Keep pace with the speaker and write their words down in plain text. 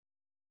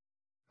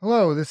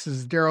Hello, this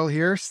is Daryl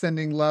here,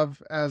 sending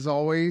love as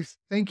always.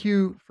 Thank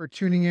you for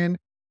tuning in.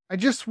 I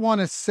just want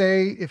to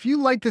say if you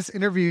like this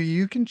interview,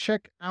 you can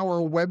check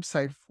our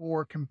website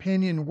for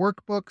companion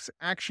workbooks,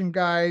 action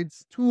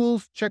guides,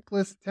 tools,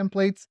 checklists,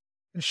 templates,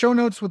 and show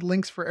notes with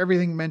links for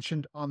everything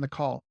mentioned on the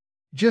call.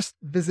 Just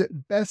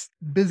visit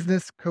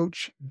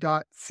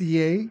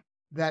bestbusinesscoach.ca.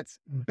 That's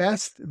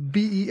best,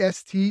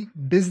 B-E-S-T,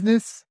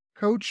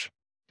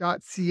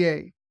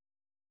 businesscoach.ca.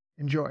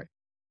 Enjoy.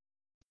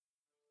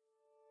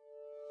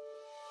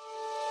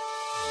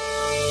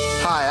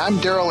 Hi, I'm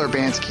Daryl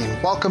Urbanski,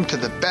 and welcome to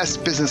the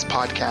Best Business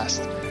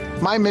Podcast.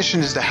 My mission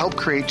is to help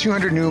create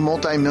 200 new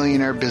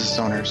multimillionaire business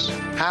owners.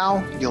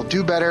 How? You'll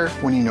do better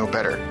when you know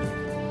better.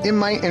 In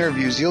my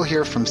interviews, you'll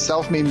hear from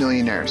self-made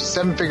millionaires,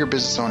 seven-figure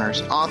business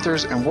owners,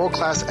 authors, and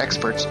world-class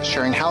experts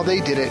sharing how they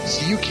did it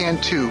so you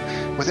can too,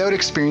 without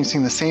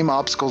experiencing the same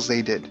obstacles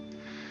they did.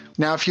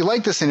 Now, if you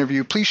like this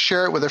interview, please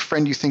share it with a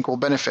friend you think will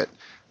benefit.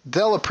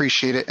 They'll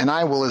appreciate it, and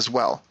I will as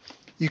well.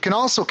 You can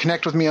also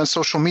connect with me on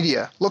social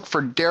media. Look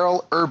for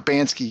Daryl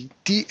Urbanski,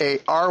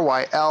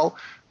 D-A-R-Y-L,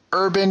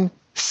 Urban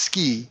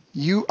Ski,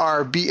 U-R-B-A-N-S-K-I,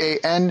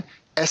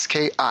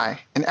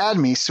 and add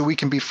me so we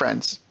can be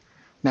friends.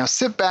 Now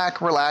sit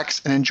back,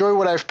 relax, and enjoy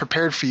what I've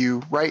prepared for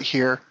you right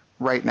here,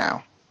 right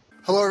now.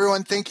 Hello,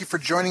 everyone. Thank you for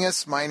joining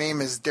us. My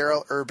name is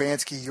Daryl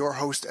Urbanski, your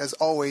host as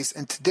always,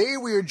 and today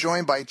we are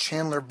joined by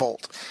Chandler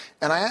Bolt.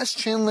 And I asked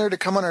Chandler to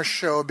come on our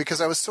show because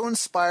I was so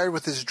inspired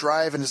with his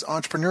drive and his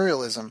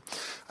entrepreneurialism.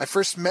 I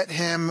first met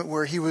him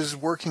where he was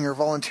working or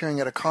volunteering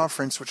at a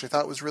conference, which I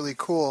thought was really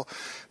cool.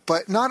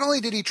 But not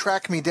only did he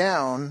track me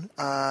down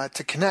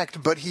to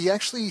connect, but he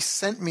actually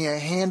sent me a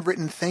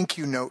handwritten thank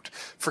you note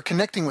for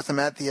connecting with him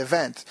at the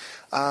event.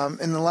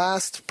 In the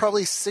last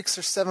probably 6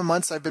 or 7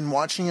 months, I've been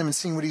watching him and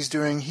seeing what he's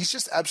doing. He's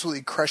just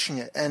absolutely crushing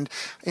it. And,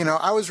 you know,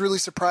 I was really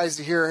surprised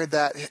to hear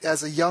that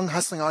as a young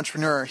hustling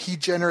entrepreneur, he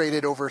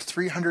generated over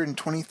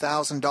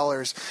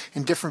 $320,000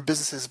 in different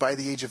businesses by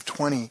the age of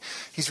 20.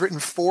 He's written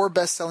 4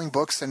 best-selling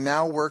books and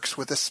now works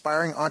with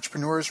aspiring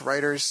entrepreneurs,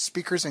 writers,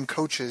 speakers, and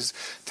coaches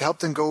to help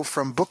them go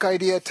from book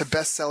idea to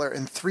bestseller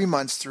in 3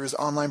 months through his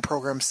online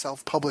program,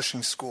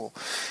 Self-Publishing School.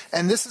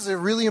 And this is a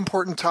really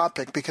important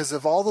topic because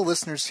of all the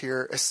listeners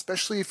here,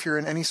 especially if you're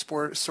in any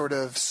sort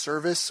of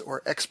service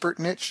or expert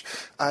niche,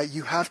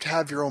 you have to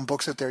have your own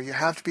books out there. You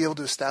have to be able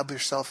to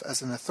establish yourself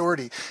as an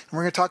authority. And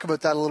we're going to talk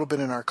about that a little bit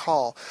in our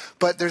call.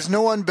 But there's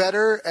no one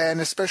better, and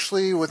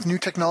especially with new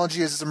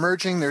technology as it's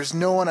emerging, there's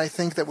no one I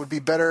think that would be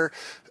better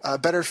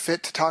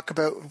fit to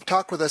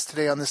talk with us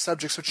today on this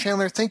subject. So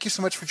Chandler, thank you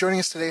so much for joining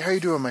us today. How are you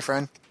doing, my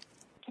friend?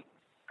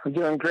 I'm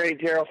doing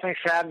great, Daryl.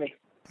 Thanks for having me.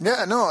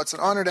 Yeah, no, it's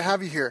an honor to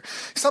have you here.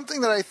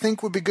 Something that I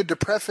think would be good to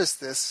preface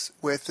this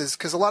with is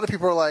because a lot of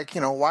people are like,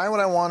 why would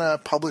I want to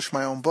publish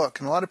my own book?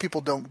 And a lot of people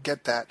don't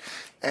get that.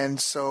 And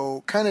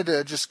so kind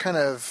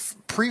of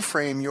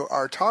pre-frame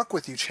our talk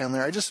with you,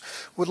 Chandler, I just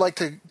would like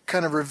to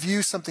kind of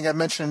review something I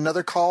mentioned in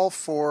another call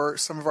for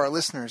some of our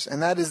listeners,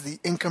 and that is the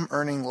income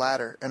earning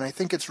ladder. And I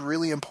think it's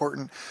really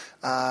important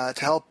to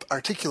help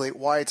articulate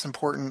why it's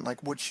important,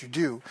 like what you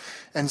do.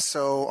 And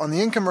so on the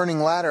income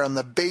earning ladder, on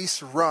the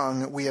base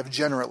rung, we have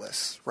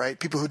generalists, right?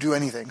 People who do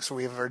anything. So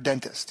we have our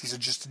dentist. He's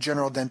just a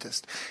general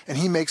dentist. And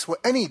he makes what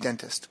any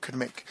dentist could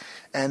make.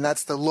 And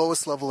that's the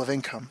lowest level of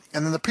income.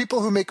 And then the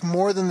people who make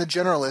more than the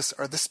generalists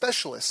are the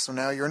specialists. So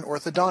now you're an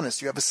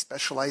orthodontist. You have a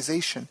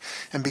specialization.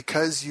 And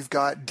because you've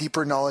got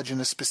deeper knowledge in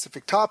a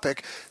specific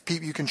topic,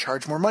 you can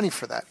charge more money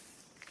for that.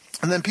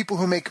 And then people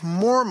who make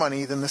more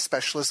money than the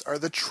specialists are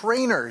the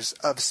trainers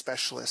of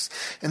specialists.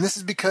 And this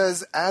is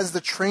because as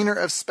the trainer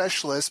of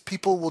specialists,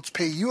 people will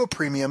pay you a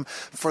premium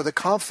for the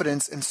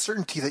confidence and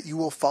certainty that you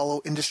will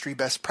follow industry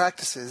best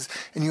practices,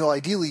 and you'll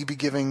ideally be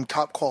giving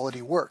top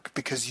quality work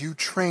because you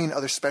train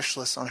other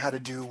specialists on how to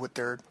do what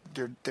they're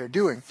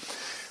doing.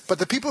 But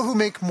the people who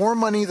make more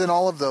money than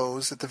all of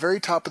those at the very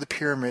top of the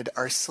pyramid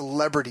are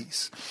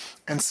celebrities.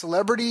 And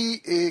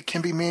celebrity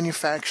can be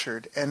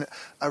manufactured. And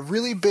a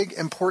really big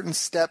important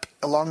step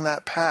along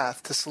that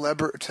path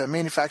to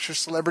manufacture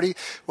celebrity,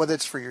 whether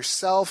it's for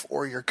yourself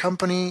or your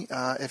company,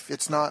 if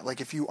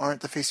you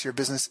aren't the face of your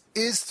business,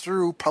 is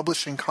through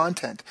publishing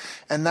content.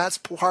 And that's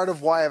part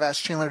of why I've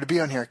asked Chandler to be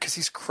on here, because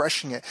he's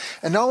crushing it.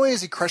 And not only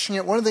is he crushing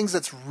it, one of the things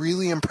that's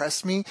really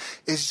impressed me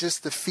is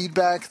just the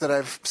feedback that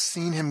I've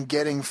seen him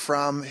getting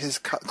from his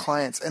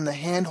clients and the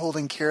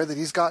hand-holding care that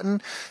he's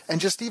gotten.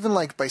 And just even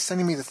like by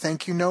sending me the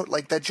thank you note,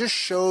 like that just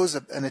shows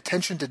an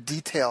attention to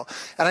detail.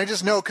 And I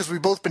just know because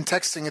we've both been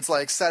texting, it's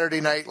like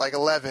Saturday night, like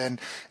 11,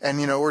 and,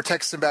 we're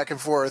texting back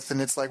and forth,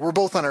 and it's like we're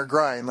both on our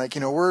grind. Like,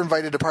 we're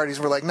invited to parties.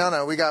 We're like,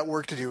 no, we got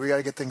work to do. We got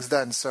to get things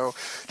done. So,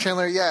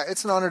 Chandler, yeah,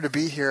 it's an honor to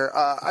be here.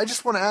 I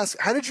just want to ask,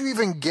 how did you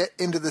even get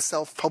into the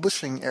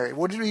self-publishing area?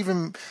 What did you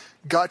even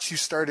got you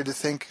started to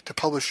think to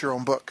publish your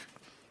own book?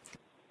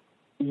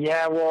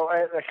 Yeah, well,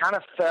 I kind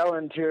of fell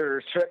into it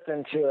or tripped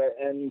into it,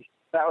 and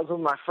that was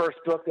my first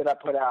book that I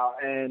put out.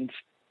 And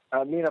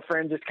me and a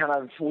friend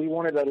we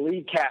wanted a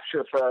lead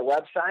capture for our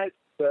website.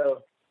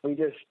 So we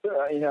just,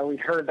 we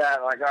heard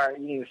that, like, all right,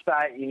 you need a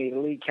site, you need a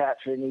lead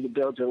capture, you need to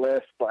build your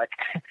list, like,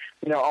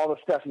 all the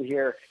stuff you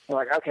hear. We're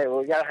like, okay, well,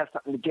 we got to have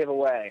something to give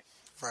away.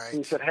 Right.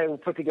 We said, hey, we'll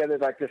put together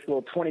like this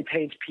little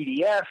 20-page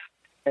PDF,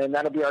 and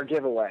that'll be our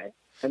giveaway.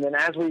 And then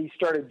as we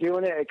started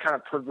doing it, it kind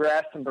of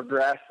progressed, and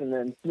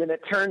then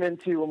it turned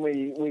into when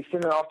we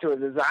sent it off to a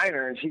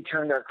designer, and she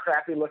turned our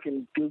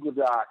crappy-looking Google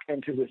Doc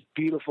into this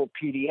beautiful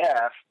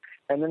PDF.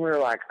 And then we were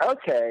like,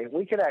 okay,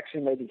 we could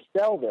actually maybe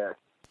sell this.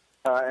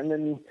 And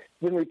then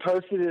we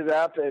posted it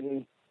up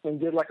and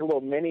did like a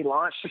little mini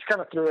launch, just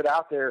kind of threw it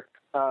out there.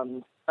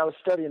 I was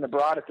studying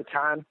abroad at the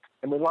time,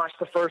 and we launched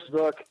the first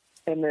book,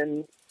 and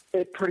then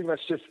it pretty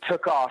much just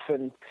took off.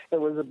 And it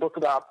was a book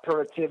about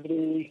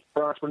productivity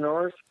for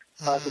entrepreneurs.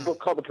 It's a book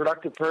called The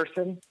Productive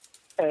Person,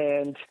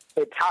 and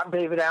it taught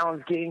David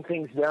Allen's getting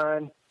things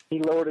done. He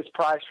lowered his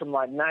price from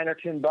like $9 or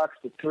 $10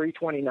 to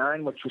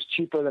 $3.29, which was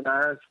cheaper than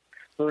ours.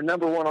 We were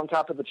number one on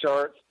top of the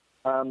charts.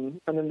 And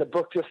then the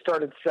book just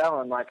started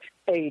selling like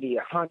 80,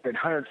 100,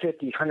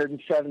 150,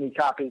 170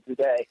 copies a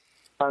day,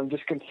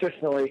 just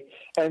consistently.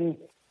 And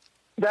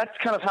that's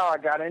kind of how I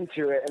got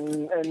into it.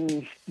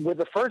 And with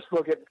the first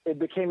book, it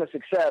became a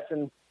success.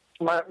 And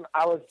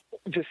I was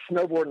just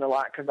snowboarding a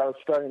lot because I was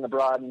studying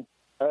abroad and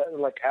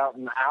like out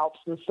in the Alps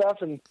and stuff.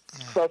 And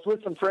so I was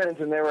with some friends,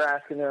 and they were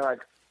asking, they're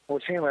like, well,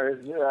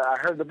 Chandler, I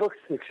heard the book's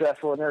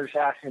successful, and they're just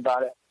asking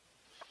about it.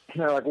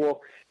 And they're like, well,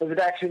 is it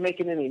actually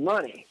making any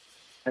money?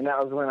 And that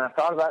was when I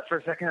thought about it for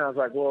a second. I was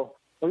like, well,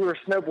 we were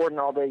snowboarding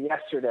all day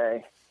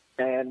yesterday,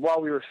 and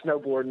while we were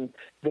snowboarding,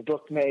 the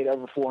book made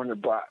over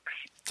 $400.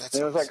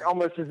 And it was like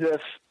almost as if,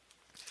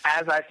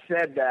 as I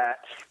said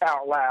that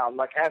out loud,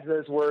 like as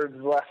those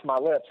words left my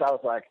lips, I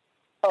was like,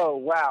 oh,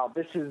 wow,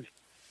 this is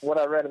what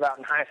I read about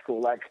in high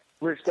school, like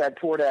Rich Dad,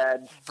 Poor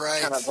Dad,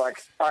 right. Kind of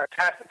like all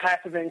right,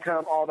 passive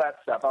income, all that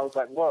stuff. I was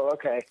like, whoa,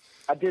 okay,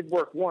 I did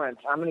work once.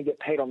 I'm going to get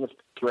paid on this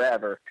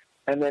forever.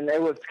 And then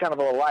it was kind of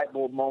a light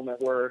bulb moment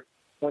where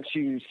once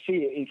you see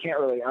it, you can't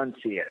really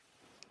unsee it.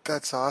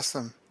 That's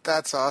awesome.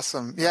 That's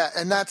awesome. Yeah,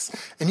 and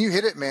you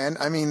hit it, man.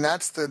 I mean,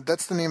 that's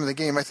the name of the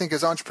game. I think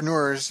as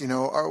entrepreneurs,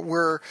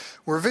 we're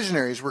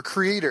visionaries, we're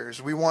creators.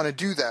 We want to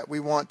do that. We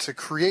want to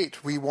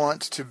create. We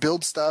want to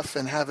build stuff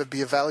and have it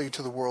be of value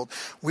to the world.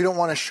 We don't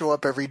want to show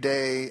up every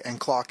day and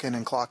clock in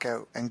and clock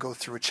out and go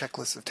through a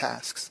checklist of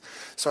tasks.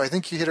 So I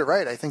think you hit it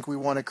right. I think we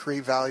want to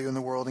create value in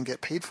the world and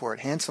get paid for it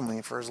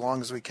handsomely for as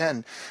long as we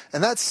can.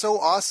 And that's so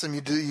awesome.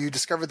 You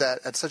discovered that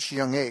at such a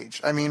young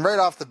age. I mean, right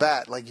off the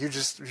bat, like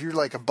you're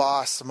like a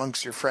boss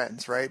amongst your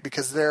friends, right?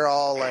 Because they're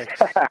all like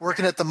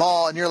working at the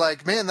mall, and you're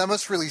like, man, that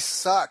must really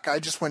suck. I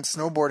just went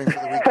snowboarding for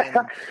the weekend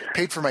and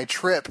paid for my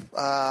trip.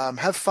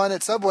 Have fun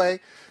at Subway,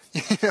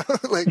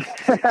 like.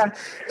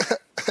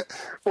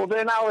 Well,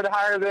 then I would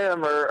hire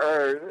them,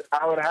 or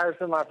I would hire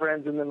some of my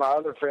friends, and then my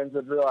other friends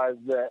would realize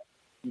that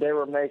they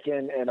were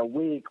making in a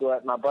week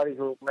what my buddies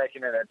were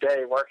making in a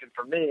day working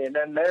for me, and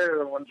then they're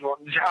the ones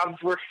wanting jobs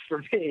working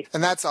for me.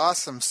 And that's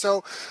awesome.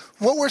 So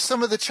what were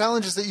some of the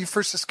challenges that you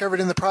first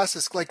discovered in the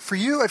process? Like for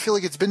you, I feel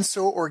like it's been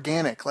so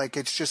organic. Like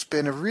it's just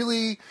been a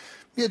really...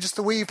 just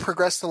the way you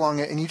progressed along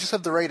it, and you just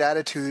have the right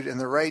attitude and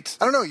the right,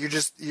 I don't know, you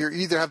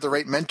either have the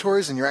right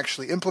mentors and you're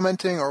actually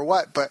implementing or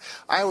what, but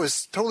I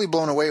was totally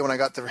blown away when I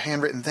got the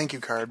handwritten thank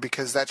you card,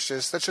 because that's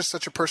just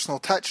such a personal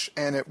touch,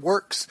 and it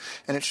works,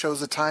 and it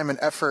shows the time and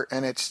effort,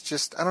 and it's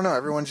just, I don't know,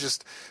 everyone's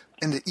just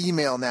into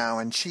email now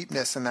and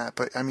cheapness and that,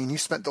 but I mean, you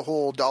spent the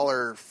whole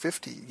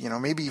 $1.50,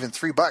 maybe even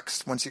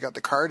 $3 once you got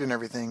the card and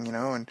everything,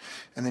 and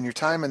then your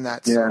time in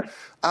that. Yeah.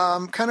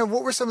 So, kind of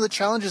what were some of the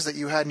challenges that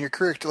you had in your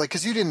career?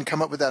 Because you didn't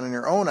come up with that on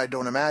your own, I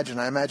don't imagine.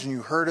 I imagine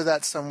you heard of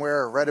that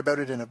somewhere or read about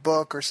it in a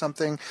book or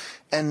something,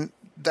 and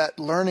that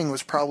learning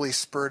was probably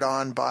spurred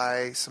on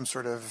by some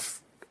sort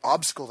of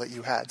obstacle that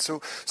you had. So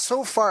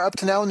far up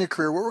to now in your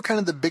career, what were kind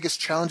of the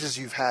biggest challenges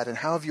you've had, and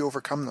how have you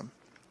overcome them?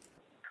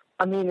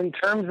 I mean, in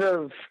terms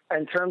of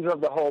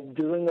the whole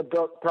doing the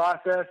book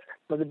process,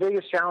 the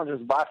biggest challenge was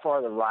by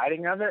far the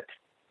writing of it.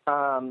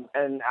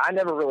 And I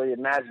never really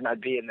imagined I'd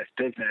be in this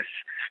business.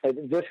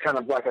 It just kind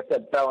of, like I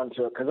said, fell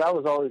into it because I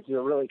was always a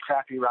really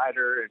crappy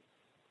writer and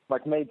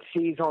like made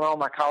C's on all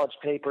my college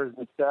papers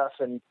and stuff.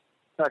 And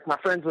like my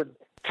friends would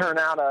turn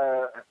out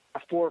a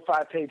 4 or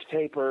 5 page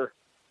paper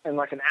in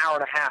like an hour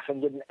and a half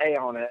and get an A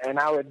on it. And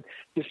I would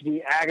just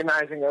be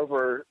agonizing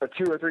over a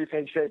 2 or 3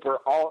 page paper,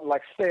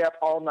 stay up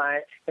all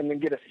night and then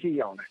get a C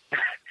on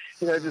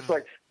it. Just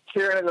like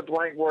staring at a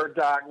blank Word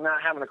doc,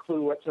 not having a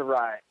clue what to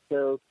write.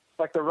 So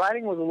like the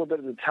writing was a little bit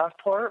of the tough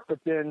part, but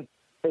then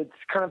it's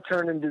kind of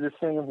turned into this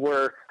thing of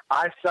where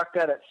I sucked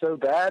at it so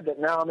bad that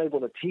now I'm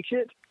able to teach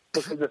it,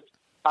 because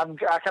I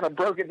kind of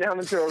broke it down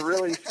into a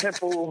really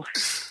simple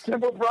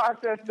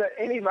process that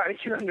anybody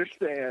can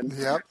understand.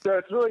 Yep. So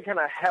it's really kind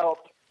of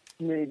helped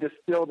me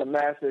distill the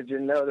message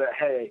and know that,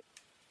 hey,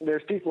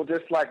 there's people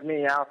just like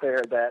me out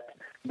there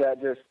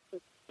that just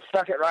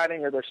suck at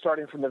writing, or they're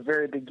starting from the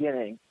very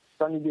beginning.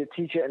 So I need to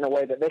teach it in a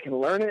way that they can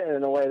learn it and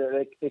in a way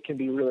that it can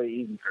be really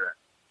easy for them.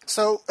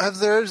 So have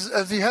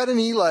you had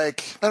any,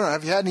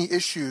 have you had any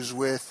issues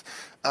with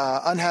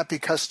unhappy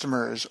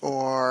customers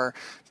or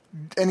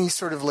any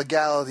sort of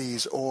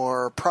legalities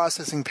or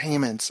processing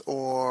payments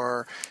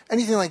or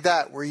anything like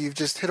that where you've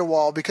just hit a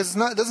wall? Because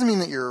it doesn't mean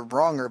that you're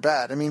wrong or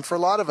bad. I mean, for a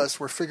lot of us,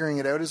 we're figuring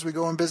it out as we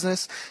go in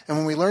business. And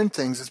when we learn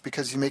things, it's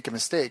because you make a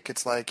mistake.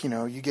 It's like,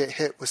 you get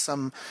hit with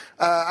some,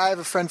 I have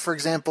a friend, for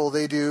example,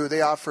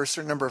 they offer a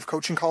certain number of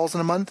coaching calls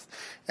in a month,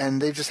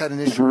 and they've just had an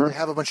issue where they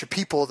have a bunch of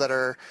people that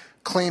are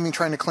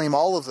trying to claim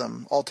all of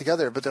them all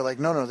together, but they're like,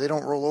 no, they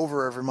don't roll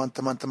over every month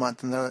to month to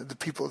month. And the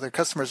people, their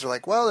customers are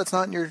like, well, it's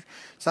not in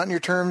your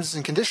terms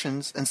and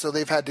conditions. And so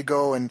they've had to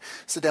go and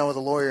sit down with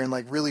a lawyer and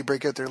like really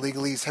break out their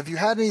legalese. Have you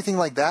had anything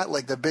like that?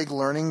 Like the big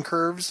learning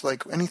curves,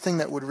 like anything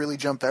that would really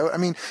jump out? I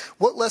mean,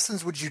 what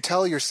lessons would you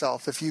tell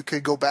yourself if you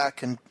could go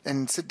back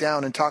and sit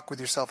down and talk with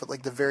yourself at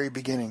like the very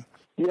beginning?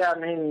 Yeah, I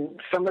mean,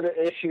 some of the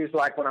issues,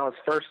 like when I was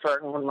first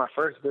starting one of my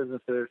first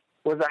businesses,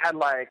 was I had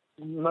like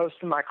most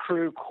of my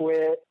crew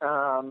quit.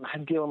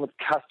 I'm dealing with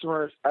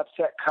customers,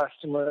 upset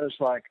customers,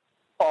 like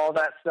all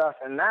that stuff,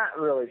 and that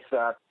really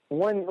sucked.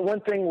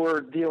 One thing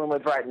we're dealing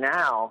with right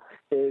now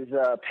is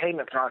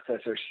payment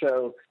processors.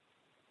 So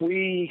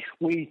we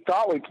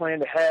thought we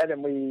planned ahead,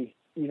 and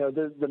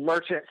the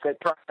merchants, they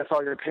process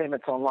all your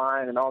payments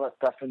online and all that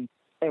stuff, and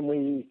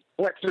we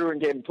went through and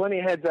gave them plenty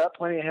of heads up,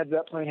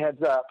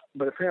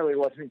 but apparently it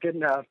wasn't good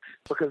enough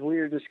because we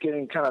were just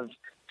getting kind of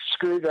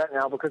screwed right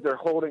now because they're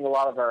holding a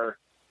lot of our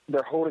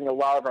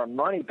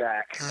money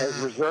back as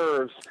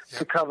reserves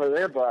to cover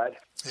their butt.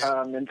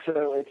 And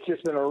so it's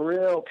just been a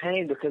real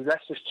pain because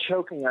that's just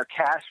choking our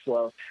cash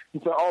flow.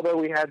 And so although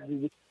we had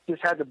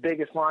the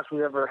biggest launch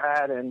we've ever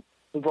had, and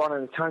we brought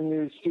in a ton of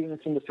new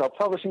students into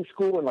self-publishing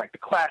school, and like the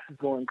class is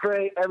going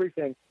great,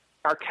 everything,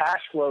 our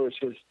cash flow is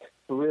just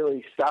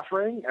really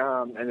suffering,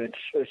 and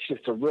it's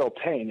just a real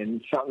pain, and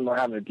something we're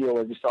having to deal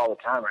with just all the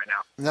time right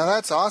now. No,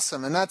 that's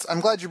awesome, and I'm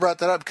glad you brought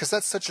that up because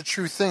that's such a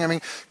true thing. I mean,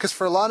 because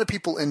for a lot of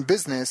people in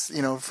business,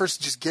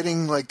 first just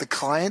getting like the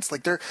clients,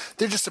 like they're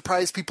just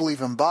surprised people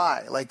even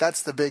buy. Like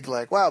that's the big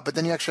like wow, but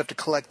then you actually have to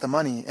collect the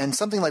money, and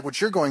something like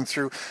what you're going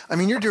through. I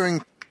mean, you're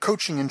doing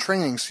coaching and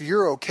training, so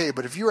you're okay.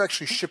 But if you're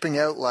actually shipping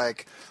out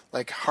like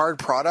hard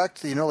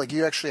product, like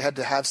you actually had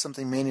to have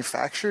something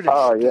manufactured.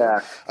 Oh yeah.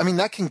 I mean,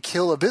 that can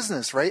kill a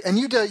business, right? And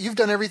you've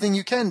done everything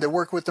you can to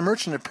work with the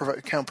merchant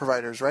account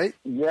providers, right?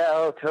 Yeah,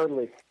 oh,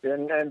 totally.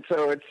 And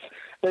so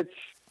it's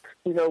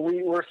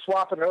we're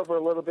swapping over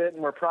a little bit,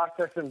 and we're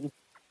processing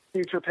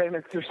future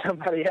payments through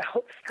somebody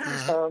else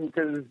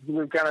because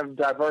we've kind of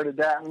diverted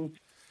that and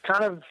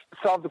kind of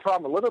solved the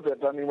problem a little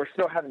bit. But I mean, we're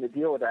still having to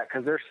deal with that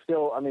because they're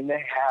still. I mean,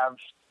 they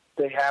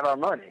have our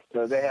money,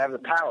 so they have the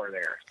power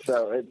there.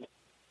 So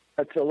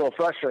it's a little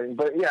frustrating.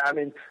 But yeah, I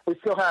mean, we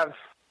still have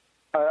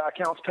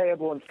accounts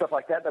payable and stuff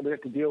like that we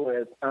have to deal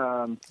with.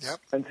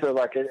 And so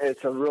like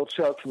it's a real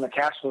choke from a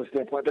cash flow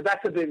standpoint. But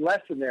that's a big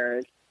lesson there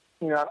is,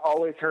 I've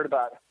always heard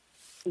about,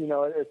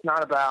 it's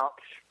not about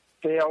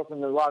sales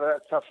and a lot of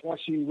that stuff.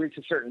 Once you reach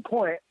a certain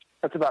point,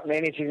 it's about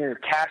managing your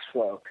cash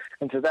flow.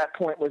 And so that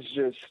point was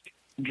just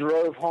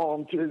drove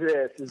home through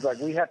this is like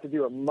we have to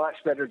do a much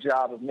better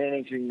job of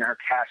managing our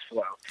cash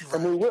flow,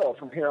 and we will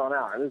from here on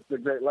out. This is a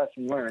great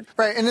lesson learned.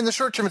 Right, and in the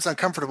short term, it's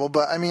uncomfortable,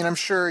 but I mean, I'm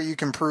sure you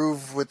can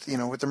prove with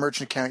the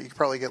merchant account, you could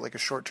probably get like a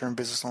short-term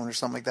business loan or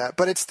something like that.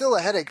 But it's still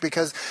a headache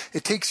because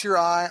it takes your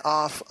eye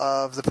off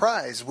of the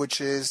prize,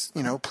 which is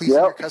pleasing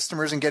your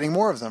customers and getting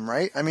more of them.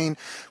 Right? I mean,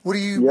 what do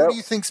you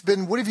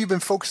what have you been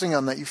focusing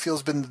on that you feel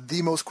has been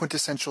the most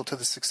quintessential to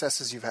the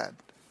successes you've had?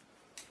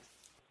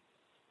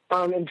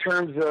 In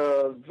terms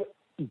of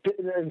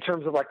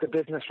like the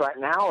business right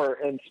now, or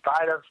in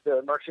spite of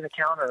the merchant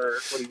account, or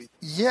what do you mean?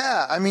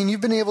 Yeah, I mean,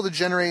 you've been able to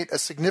generate a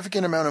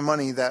significant amount of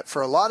money that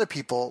for a lot of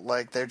people,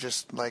 like they're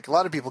just like a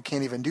lot of people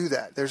can't even do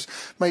that. There's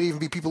might even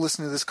be people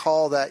listening to this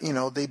call that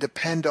they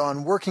depend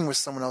on working with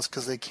someone else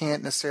because they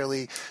can't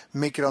necessarily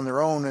make it on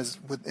their own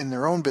in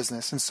their own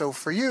business. And so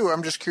for you,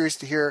 I'm just curious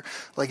to hear,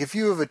 like, if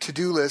you have a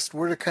to-do list,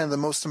 what are kind of the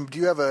most? Do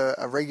you have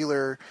a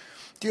regular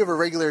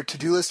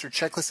to-do list or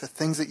checklist of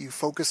things that you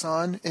focus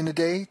on in a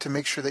day to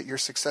make sure that you're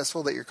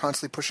successful, that you're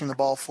constantly pushing the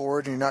ball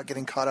forward and you're not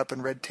getting caught up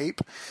in red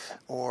tape?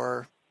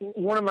 Or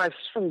one of my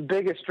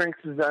biggest strengths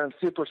is that I'm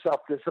super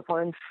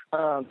self-disciplined.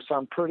 So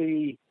I'm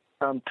pretty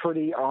on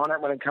it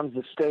when it comes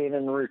to staying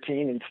in the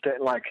routine and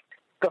like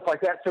stuff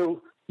like that.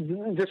 So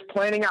just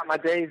planning out my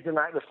days the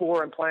night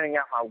before and planning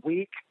out my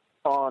week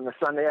on a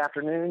Sunday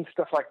afternoon,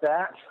 stuff like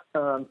that.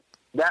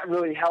 That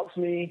really helps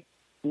me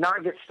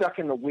not get stuck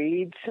in the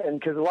weeds, and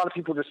because a lot of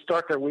people just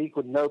start their week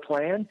with no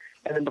plan,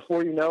 and then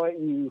before you know it,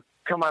 you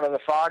come out of the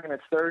fog and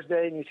it's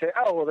Thursday, and you say,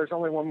 "Oh, well, there's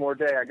only one more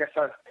day. I guess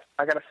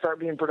I got to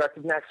start being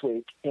productive next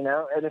week," and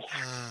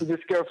you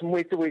just go from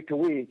week to week to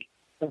week.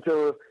 And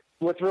so,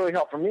 what's really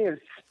helped for me is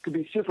to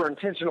be super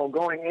intentional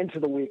going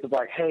into the week of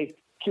like, "Hey,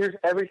 here's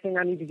everything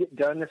I need to get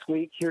done this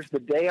week. Here's the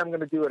day I'm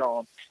going to do it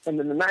on," and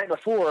then the night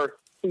before,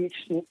 each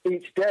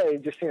day,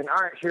 just saying,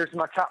 "All right, here's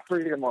my top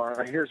 3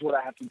 tomorrow. Here's what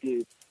I have to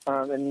do,"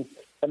 and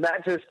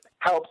that just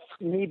helps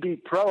me be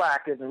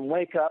proactive and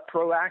wake up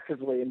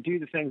proactively and do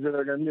the things that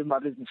are going to move my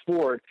business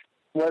forward,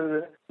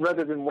 rather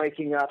than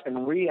waking up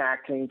and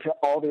reacting to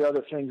all the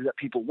other things that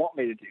people want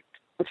me to do.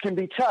 which can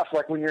be tough.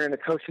 Like when you're in a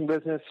coaching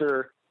business,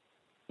 or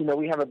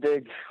we have a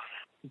big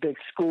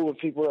school of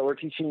people that we're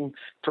teaching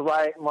to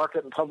write,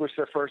 market, and publish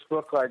their first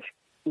book. Like,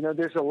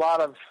 there's a lot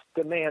of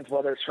demands,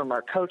 whether it's from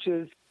our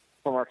coaches,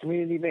 from our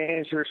community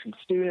managers, from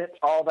students,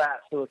 all that.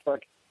 So it's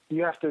like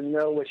you have to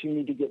know what you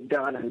need to get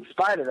done in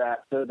spite of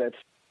that, so that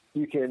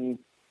you can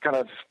kind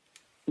of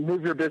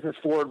move your business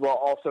forward while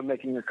also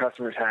making your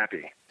customers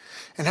happy.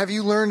 And have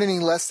you learned any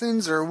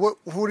lessons, or what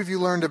have you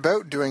learned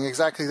about doing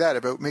exactly that,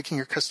 about making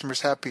your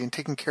customers happy and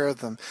taking care of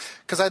them?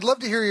 Because I'd love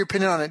to hear your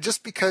opinion on it,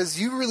 just because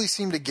you really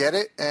seem to get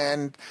it.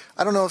 And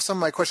I don't know if some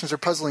of my questions are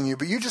puzzling you,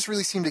 but you just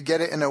really seem to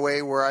get it in a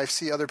way where I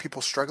see other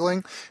people struggling.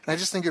 And I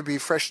just think it would be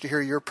fresh to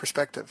hear your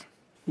perspective.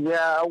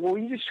 Yeah, well,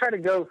 you just try to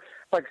go,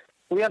 like,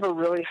 we have a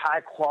really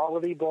high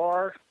quality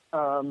bar.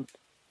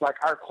 Like,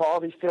 our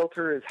quality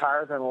filter is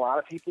higher than a lot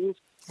of people's.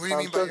 What do you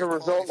mean by so as a your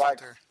result, quality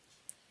filter?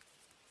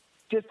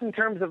 Just in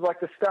terms of,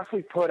 like, the stuff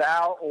we put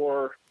out,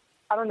 or,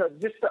 I don't know,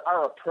 just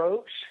our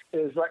approach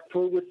is, like,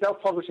 with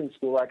self-publishing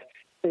school, like,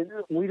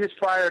 we just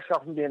pride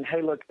ourselves in being,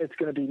 hey, look, it's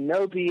going to be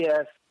no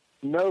BS,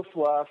 no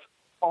fluff,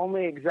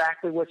 only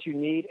exactly what you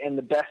need and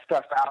the best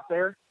stuff out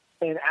there.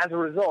 And as a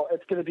result,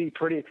 it's going to be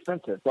pretty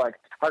expensive. Like,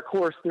 our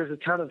course, there's a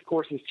ton of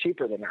courses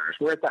cheaper than ours.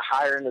 We're at the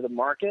higher end of the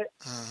market,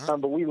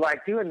 but we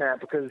like doing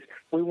that because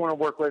we want to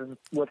work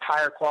with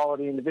higher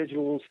quality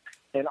individuals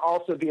and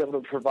also be able to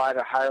provide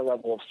a higher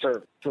level of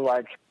service. So,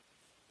 like,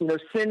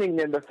 sending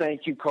them the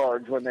thank you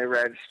cards when they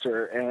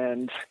register,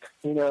 and,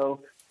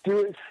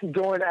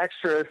 going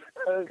extra,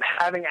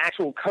 having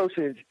actual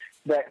coaches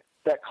that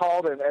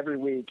call them every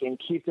week and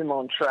keep them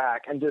on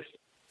track, and just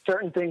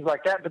certain things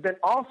like that. But then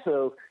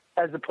also,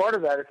 as a part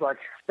of that, it's like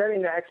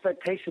setting the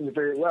expectations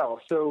very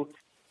well. So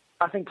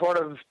I think part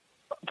of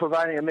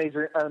providing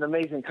an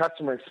amazing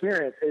customer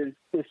experience is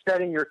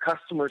setting your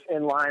customers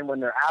in line when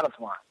they're out of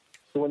line.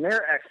 So when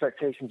their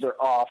expectations are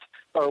off,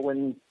 or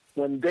when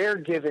they're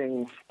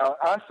giving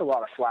us a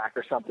lot of slack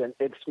or something,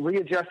 it's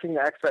readjusting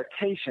the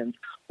expectations,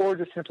 or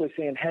just simply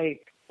saying,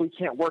 hey, we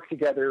can't work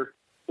together.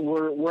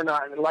 We're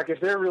not, like, if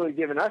they're really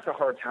giving us a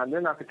hard time,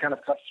 they're not the kind of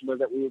customer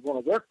that we would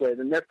want to work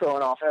with, and they're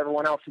throwing off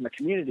everyone else in the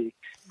community.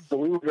 So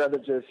we would rather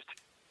just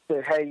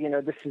say, hey,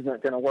 this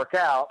isn't going to work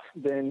out,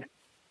 than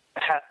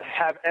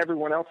have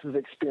everyone else's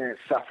experience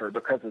suffer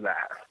because of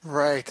that.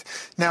 Right.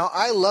 Now,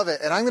 I love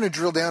it, and I'm going to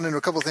drill down into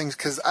a couple of things,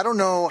 because I don't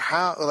know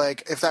how,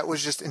 like, if that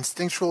was just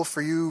instinctual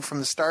for you from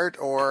the start,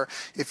 or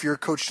if you're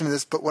coached into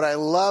this, but what I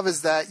love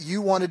is that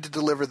you wanted to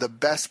deliver the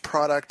best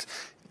product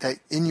that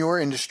in your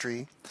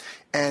industry,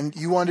 and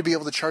you want to be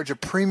able to charge a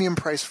premium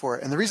price for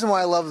it. And the reason why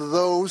I love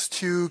those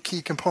two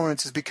key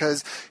components is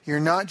because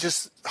you're not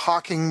just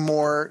hawking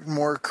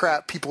more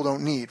crap people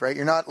don't need, right?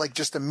 You're not like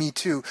just a me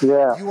too.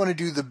 Yeah. You want to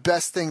do the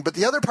best thing. But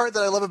the other part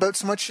that I love about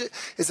so much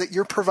is that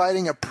you're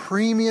providing a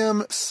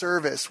premium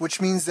service, which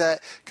means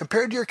that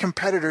compared to your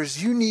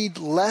competitors, you need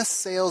less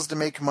sales to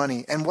make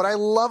money. And what I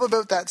love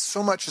about that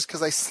so much is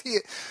because I see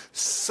it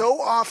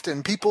so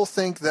often. People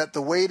think that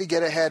the way to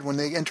get ahead when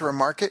they enter a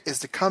market is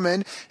to come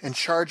in and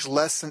charge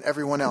less than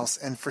everyone else.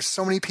 And for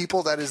so many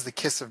people, that is the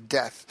kiss of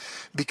death,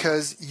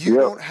 because you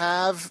don't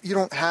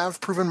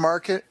have proven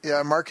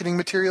marketing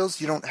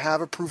materials. You don't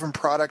have a proven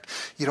product.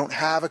 You don't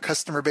have a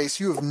customer base.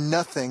 You have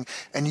nothing.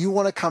 And you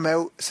want to come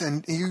out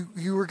and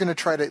you are going to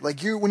try to,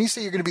 like, when you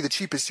say you're going to be the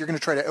cheapest, you're going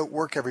to try to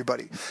outwork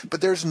everybody,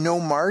 but there's no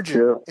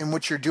margin in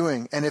what you're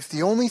doing. And if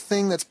the only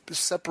thing that's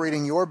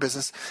separating your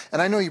business,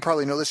 and I know you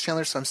probably know this,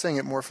 Chandler, so I'm saying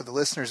it more for the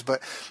listeners,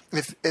 but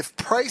if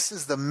price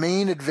is the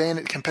main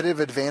competitive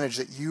advantage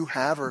that you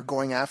have or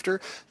going after,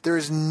 there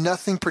is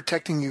nothing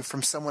protecting you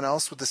from someone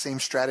else with the same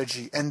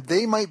strategy. And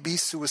they might be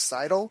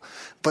suicidal,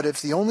 but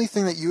if the only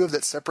thing that you have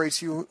that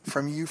separates you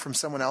from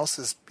someone else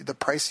is the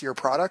price of your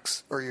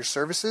products or your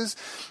services,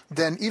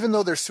 then even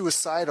though they're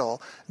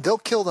suicidal, they'll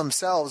kill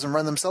themselves and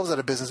run themselves out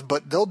of business,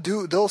 but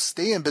they'll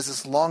stay in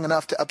business long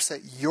enough to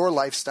upset your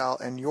lifestyle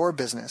and your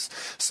business.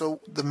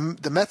 So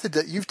the method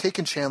that you've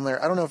taken,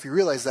 Chandler, I don't know if you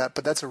realize that,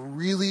 but that's a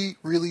really,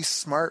 really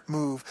smart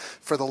move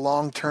for the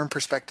long-term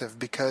perspective,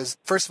 because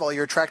first of all,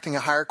 you're attracting a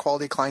higher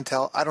quality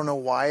clientele. I don't know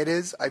why it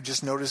is. I've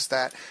just noticed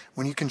that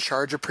when you can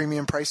charge a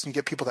premium price and you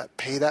get people that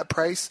pay that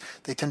price,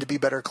 they tend to be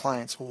better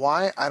clients.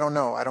 Why? I don't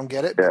know. I don't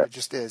get it, but it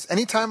just is.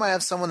 Anytime I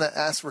have someone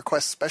that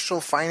requests special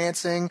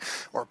financing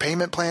or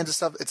payment plans and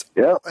stuff,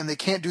 and they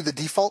can't do the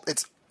default,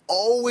 it's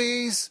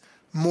always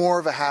more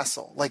of a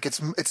hassle. Like,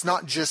 it's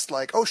not just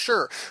like, oh,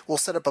 sure, we'll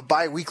set up a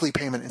bi-weekly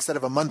payment instead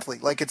of a monthly.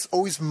 Like, it's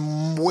always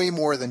way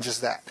more than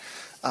just that.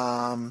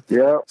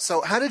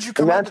 So how did you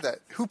come onto that?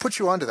 Who put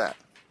you onto that?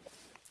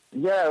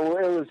 Yeah, well,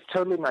 it was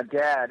totally my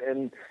dad,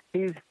 and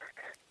he's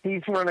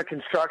run a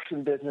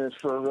construction business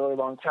for a really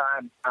long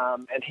time,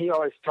 and he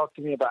always talked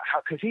to me about how,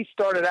 because he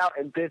started out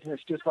in business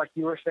just like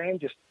you were saying,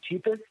 just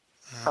cheapest,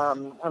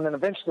 and then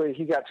eventually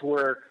he got to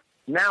where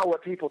now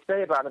what people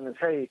say about him is,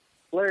 hey,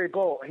 Larry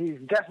Bolt, he's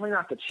definitely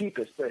not the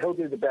cheapest, but he'll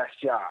do the best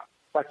job.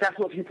 Like, that's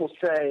what people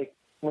say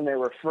when they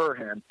refer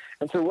him.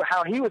 And so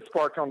how he was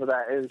sparked onto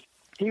that is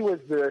he was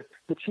the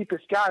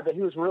cheapest guy, but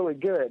he was really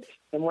good.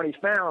 And what he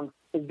found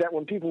is that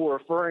when people were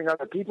referring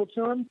other people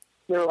to him,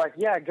 they were like,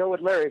 yeah, go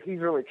with Larry. He's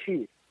really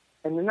cheap.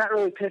 And then that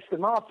really pissed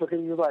him off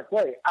because he was like,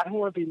 wait, I don't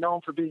want to be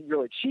known for being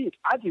really cheap.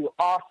 I do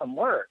awesome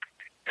work.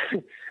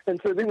 And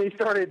so then he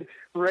started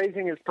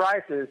raising his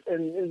prices.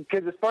 And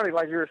because it's funny,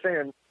 like you were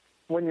saying,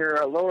 when you're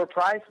a lower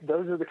price,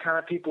 those are the kind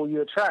of people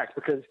you attract,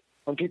 because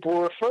when people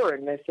are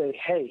referring, they say,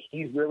 hey,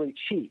 he's really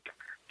cheap.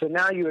 So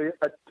now you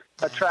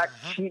attract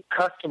cheap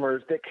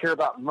customers that care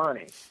about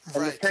money.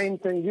 And the same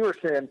thing you were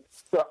saying.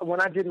 So when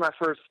I did my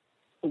first,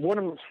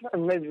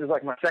 maybe it was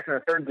like my second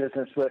or third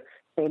business, but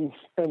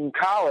in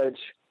college,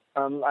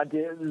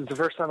 it was the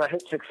first time I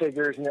hit six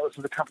figures, and it was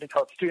with a company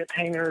called Student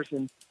Painters,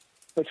 and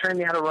they trained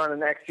me how to run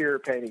an exterior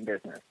painting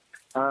business.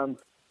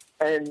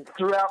 And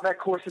throughout that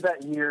course of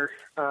that year,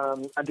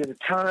 I did a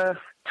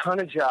ton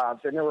of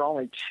jobs, and there were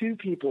only two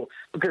people,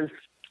 because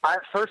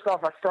first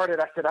off, I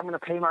said, I'm going to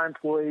pay my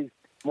employees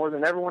more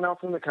than everyone else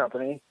in the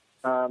company,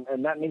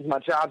 and that means my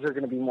jobs are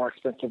going to be more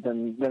expensive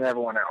than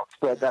everyone else,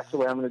 but that's the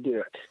way I'm going to do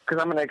it,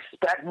 because I'm going to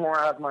expect more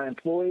out of my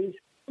employees,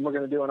 and we're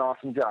going to do an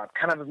awesome job,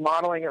 kind of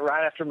modeling it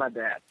right after my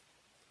dad.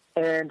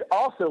 And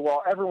also,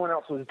 while everyone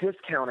else was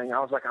discounting, I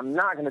was like, I'm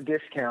not going to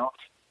discount,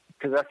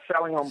 because that's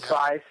selling on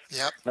price.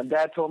 Yep. My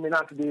dad told me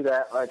not to do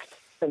that.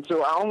 And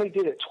so I only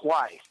did it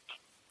twice.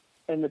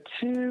 And the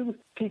two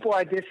people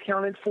I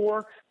discounted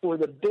for were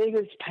the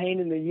biggest pain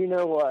in the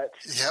you-know-what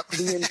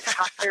the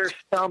entire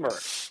summer.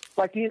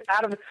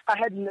 I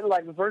had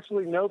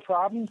virtually no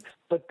problems,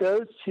 but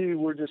those two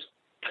were just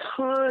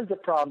tons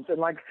of problems.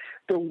 And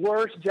the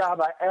worst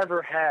job I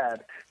ever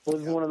had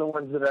was one of the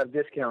ones that I've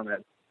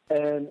discounted.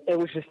 And it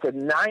was just a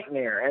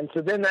nightmare. And so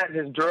then that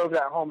just drove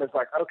that home. It's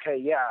like, okay,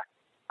 yeah,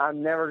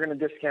 I'm never going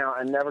to discount.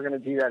 I'm never going to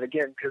do that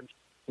again, because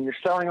when you're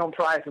selling on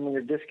price and when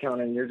you're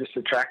discounting, you're just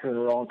attracting the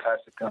wrong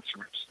types of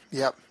customers.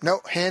 Yep.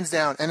 No, hands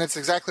down. And it's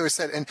exactly what I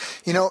said. And,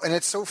 and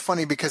it's so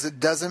funny because it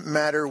doesn't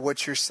matter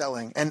what you're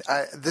selling. And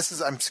I'm just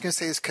going to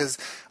say this because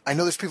I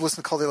know there's people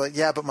listening to the call. They're like,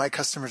 yeah, but my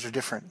customers are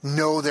different.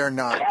 No, they're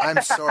not.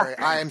 I'm sorry.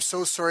 I am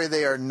so sorry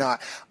they are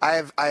not.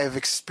 I have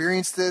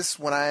experienced this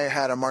when I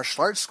had a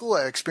martial arts school.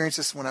 I experienced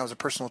this when I was a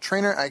personal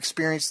trainer. I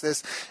experienced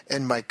this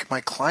in my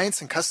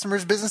clients and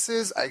customers'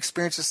 businesses. I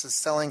experienced this as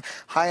selling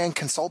high-end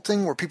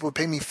consulting where people would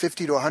pay me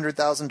 $50,000 to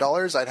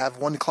 $100,000. I'd have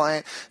one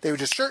client, they would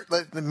just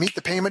meet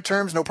the payment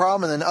terms, no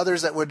problem, and then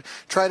others that would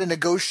try to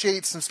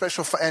negotiate some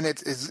special. And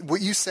it is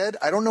what you said.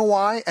 I don't know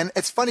why, and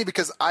it's funny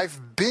because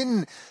I've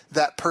been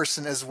that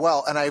person as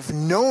well, and I've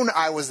known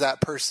I was that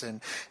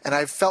person, and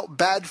I felt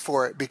bad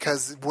for it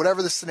because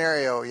whatever the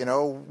scenario,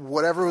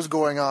 whatever was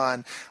going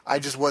on, I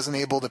just wasn't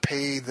able to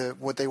pay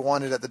what they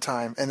wanted at the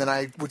time, and then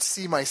I would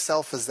see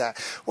myself as that.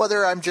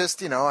 Whether I'm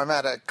just I'm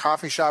at a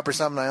coffee shop or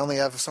something, I only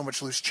have so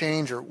much loose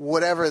change or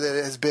whatever that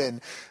it has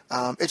been.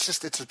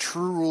 It's a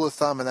true rule of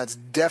thumb, and that's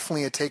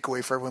definitely a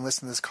takeaway for everyone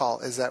listening to this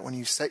call, is that when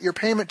you set your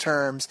payment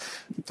terms,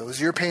 those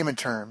are your payment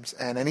terms.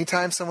 And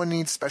anytime someone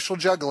needs special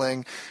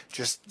juggling,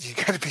 you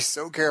got to be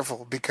so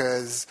careful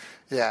because,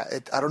 I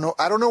don't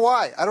know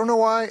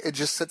why. It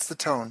just sets the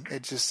tone.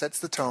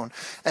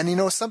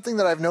 And something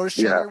that I've noticed,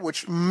 Chandler,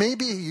 which may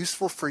be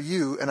useful for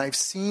you, and I've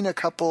seen a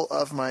couple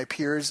of my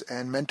peers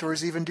and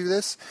mentors even do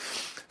this.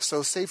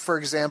 So say, for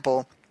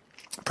example,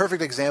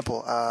 perfect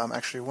example.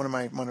 Actually, one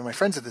of my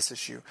friends had this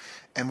issue,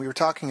 and we were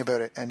talking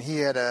about it. And he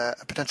had a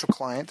potential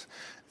client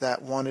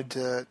that wanted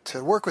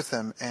to work with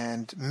him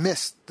and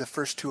missed the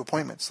first two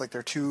appointments, like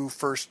their two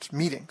first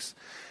meetings.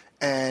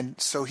 And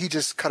so he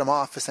just cut him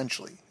off.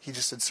 Essentially, he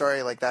just said,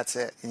 "Sorry, that's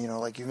it.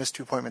 You missed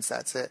two appointments.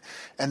 That's it."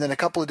 And then a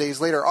couple of days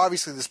later,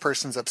 obviously this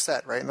person's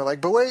upset, right? And they're like,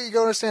 "But wait, you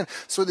gotta understand."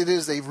 So what they did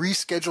is they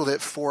rescheduled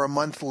it for a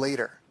month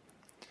later.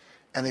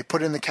 And they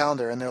put it in the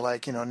calendar, and they're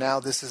like,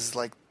 now this is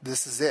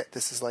it.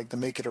 This is like the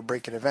make it or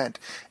break it event.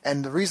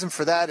 And the reason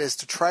for that is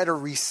to try to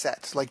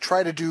reset,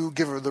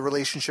 give the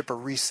relationship a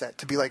reset,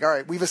 to be like, all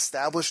right, we've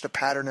established a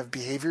pattern of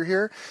behavior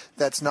here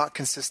that's not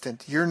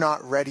consistent. You're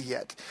not ready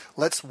yet.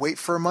 Let's wait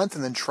for a month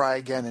and then try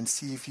again and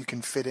see if you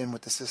can fit in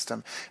with the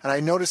system. And I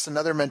noticed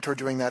another mentor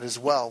doing that as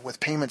well with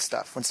payment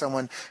stuff. When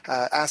someone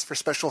asked for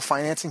special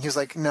financing, he was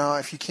like, no,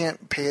 if you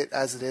can't pay it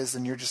as it is,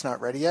 then you're just not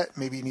ready yet.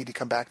 Maybe you need to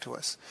come back to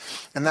us.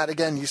 And that,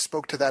 again, you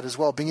spoke to that as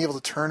well, being able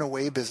to turn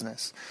away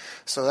business.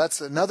 So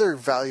that's another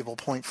valuable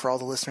point for all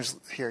the listeners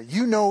here.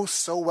 You know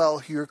so well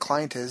who your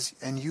client is,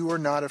 and you are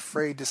not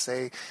afraid to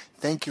say,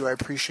 thank you, I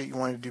appreciate you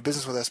wanting to do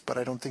business with us, but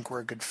I don't think we're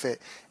a good fit.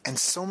 And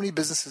so many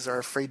businesses are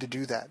afraid to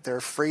do that. They're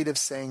afraid of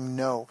saying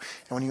no.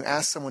 And when you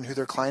ask someone who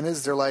their client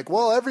is, they're like,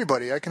 well,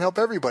 everybody, I can help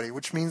everybody,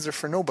 which means they're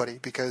for nobody,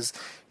 because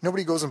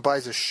nobody goes and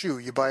buys a shoe.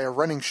 You buy a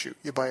running shoe,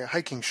 you buy a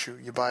hiking shoe,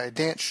 you buy a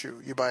dance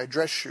shoe, you buy a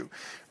dress shoe,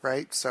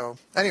 right? So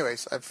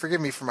anyways,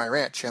 forgive me for my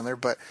rant, Chandler,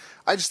 but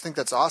I just think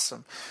that's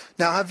awesome.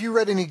 Now, have you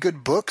read any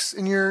good books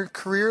in your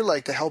career,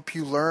 to help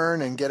you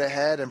learn and get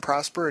ahead and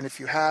prosper? And if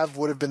you have,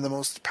 what have been the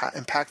most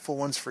impactful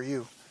ones for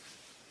you?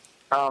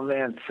 Oh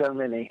man, so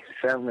many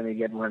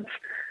good ones.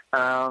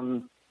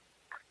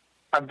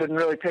 I've been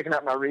really picking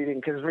up my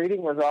reading, because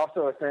reading was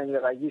also a thing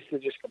that I used to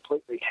just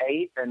completely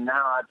hate, and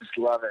now I just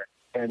love it.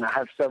 and I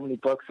have so many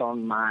books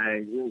on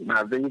my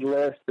read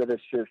list that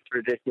it's just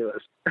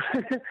ridiculous.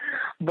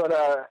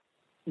 But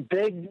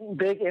big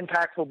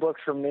impactful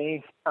books for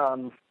me.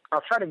 I'll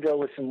try to go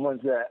with some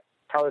ones that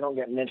probably don't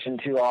get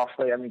mentioned too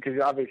often. I mean, because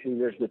obviously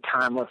there's the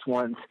timeless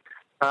ones.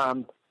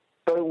 But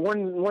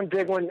one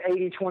big one,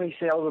 80-20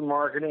 sales and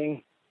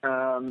marketing.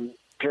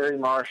 Gary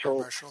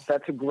Marshall.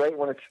 That's a great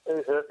one.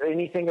 It's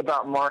anything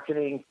about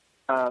marketing.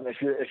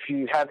 If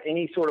you have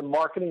any sort of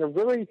marketing, or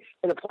really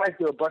it applies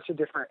to a bunch of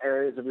different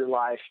areas of your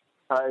life,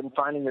 and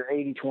finding your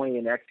 80-20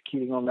 and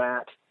executing on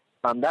that.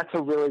 That's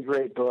a really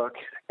great book.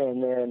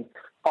 And then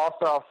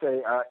also I'll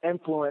say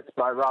Influence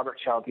by Robert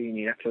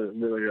Cialdini. That's a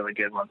really, really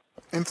good one.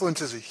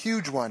 Influence is a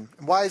huge one.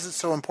 Why is it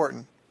so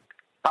important?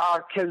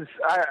 Because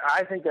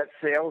I think that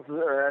sales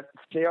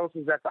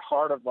is at the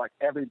heart of like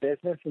every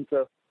business. And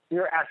so you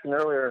were asking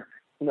earlier,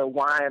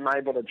 why am I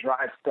able to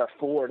drive stuff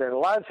forward? And a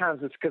lot of times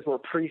it's because we're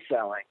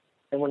pre-selling.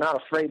 And we're not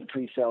afraid to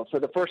pre-sell. So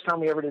the first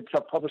time we ever did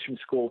self-publishing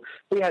school,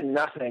 we had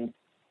nothing.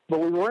 But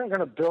we weren't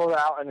going to build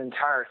out an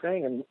entire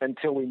thing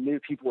until we knew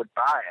people would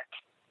buy it.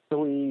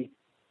 So we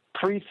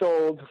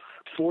pre-sold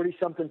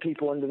 40-something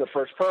people into the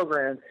first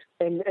program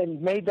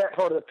and made that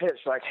part of the pitch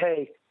like,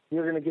 hey,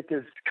 you're going to get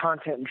this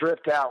content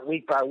dripped out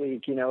week by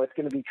week. It's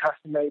going to be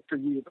custom-made for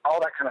you, all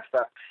that kind of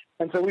stuff.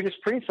 And so we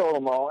just pre-sold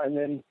them all, and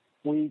then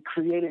we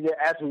created it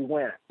as we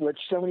went, which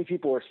so many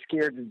people are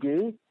scared to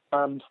do.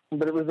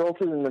 But it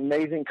resulted in an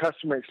amazing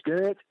customer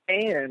experience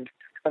and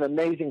an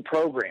amazing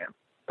program,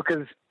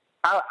 because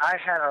I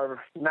had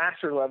our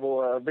master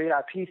level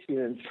VIP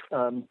students,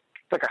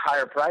 it's like a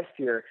higher price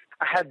tier.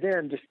 I had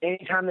them just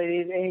anytime they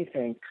needed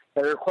anything,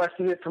 they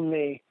requested it from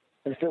me.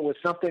 And if it was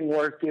something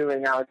worth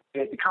doing, I would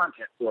create the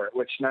content for it,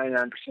 which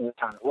 99% of the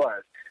time it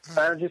was.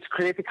 I would just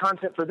create the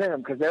content for them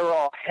because they were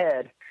all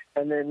ahead,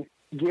 and then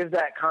give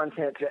that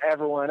content to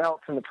everyone else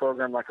in the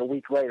program like a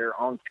week later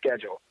on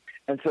schedule.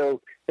 And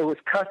so it was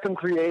custom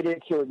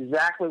created to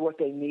exactly what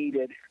they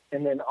needed.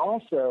 And then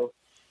also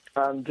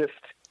just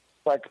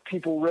like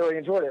people really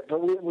enjoyed it.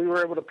 But we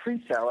were able to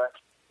pre-sell it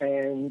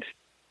and,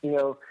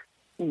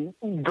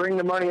 bring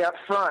the money up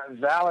front,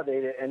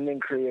 validate it, and then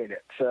create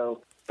it.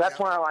 So that's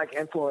why I like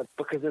Influence,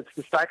 because it's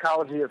the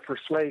psychology of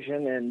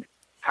persuasion and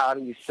how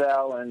do you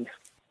sell. And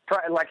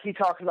like he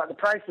talks about the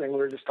price thing, we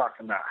were just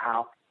talking about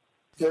how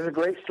there's a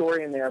great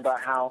story in there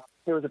about how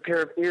there was a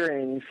pair of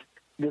earrings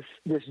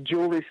this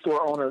jewelry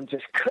store owner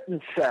just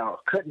couldn't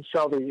sell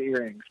these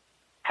earrings.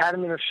 Had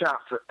them in her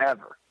shop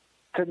forever.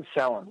 Couldn't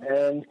sell them.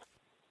 And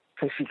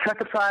so she cut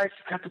the price.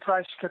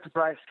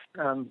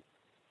 And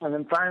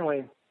then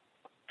finally,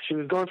 she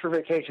was going for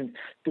vacation.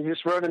 She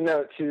just wrote a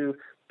note to the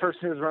person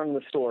who was running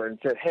the store and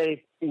said,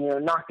 hey,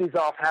 knock these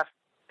off half.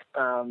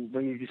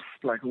 We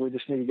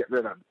just need to get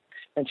rid of them.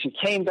 And she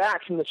came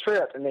back from the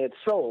trip and they had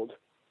sold.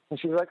 And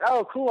she was like,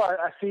 oh, cool.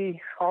 I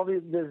see all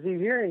these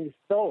earrings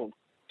sold.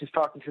 She's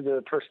talking to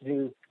the person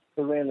who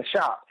ran the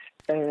shop.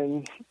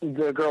 And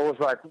the girl was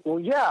like, well,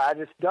 yeah, I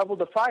just doubled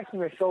the price and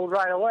they sold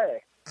right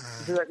away.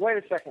 She's like, wait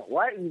a second,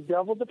 what? You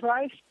doubled the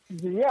price? He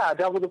said, yeah, I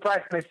doubled the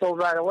price and they sold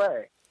right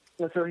away.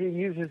 And so he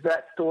uses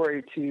that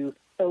story to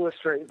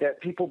illustrate that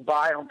people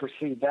buy on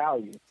perceived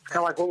value. Kind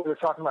of like what we were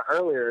talking about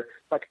earlier.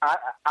 Like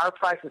our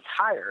price is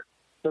higher,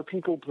 so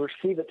people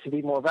perceive it to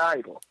be more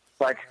valuable.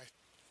 Like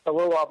a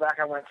little while back,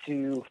 I went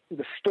to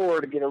the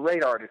store to get a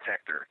radar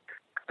detector.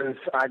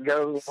 I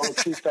go a little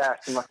too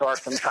fast in my car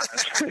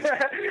sometimes.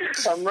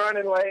 I'm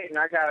running late and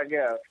I gotta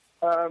go.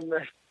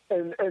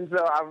 And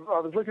so I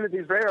was looking at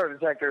these radar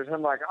detectors and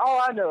I'm like,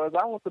 all I know is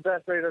I want the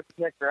best radar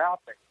detector out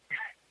there.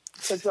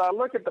 And so I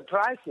look at the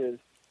prices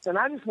and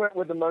I just went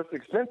with the most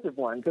expensive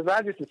one because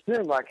I just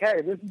assumed like,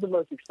 hey, this is the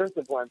most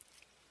expensive one.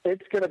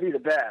 It's going to be the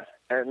best.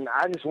 And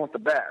I just want the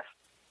best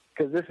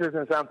because this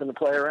isn't something to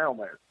play around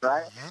with,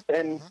 right?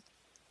 And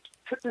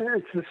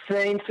it's the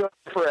same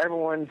for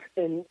everyone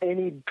in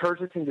any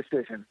purchasing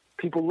decision.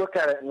 People look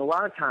at it, and a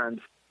lot of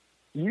times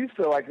you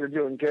feel like you're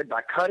doing good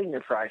by cutting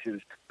your prices,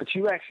 but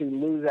you actually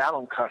lose out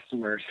on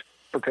customers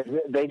because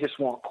they just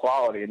want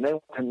quality and they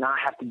want to not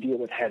have to deal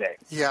with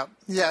headaches. Yeah.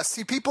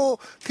 See, people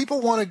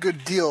want a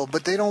good deal,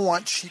 but they don't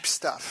want cheap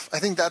stuff. I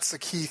think that's the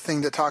key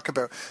thing to talk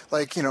about.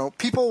 Like,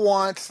 people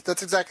want,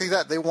 that's exactly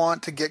that. They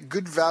want to get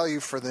good value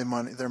for their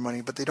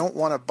money, but they don't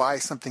want to buy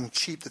something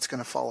cheap that's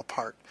going to fall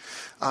apart.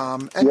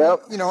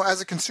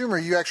 As a consumer,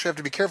 you actually have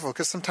to be careful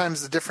because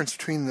sometimes the difference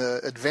between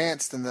the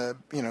advanced and the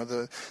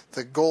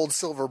gold,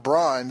 silver,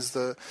 bronze,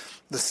 the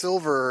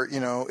silver,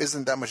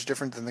 isn't that much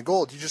different than the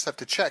gold. You just have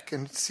to check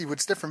and see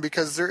what's different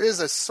because there is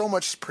so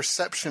much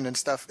perception and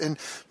stuff in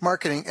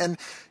marketing. And,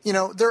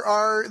 there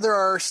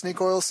are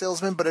snake oil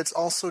salesmen, but it's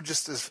also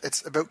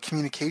it's about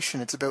communication.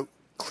 It's about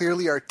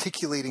clearly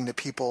articulating to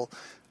people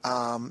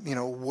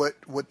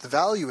what the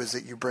value is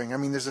that you bring. I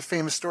mean, there's a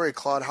famous story,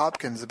 Claude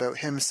Hopkins, about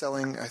him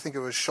selling, I think it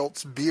was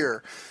Schultz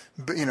beer,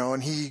 but,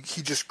 and he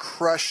just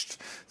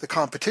crushed the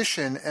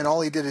competition, and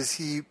all he did is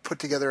he put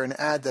together an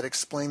ad that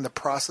explained the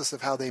process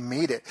of how they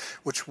made it,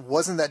 which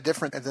wasn't that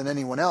different than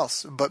anyone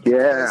else, but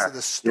because of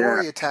the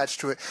story attached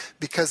to it,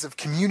 because of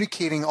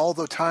communicating all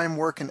the time,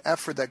 work, and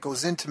effort that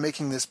goes into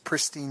making this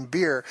pristine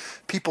beer,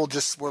 people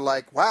just were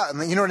like, wow,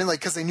 and you know what I mean, like,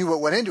 because they knew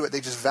what went into it,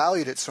 they just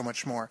valued it so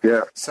much more.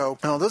 Yeah. So,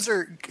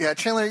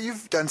 Chandler,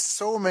 you've done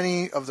so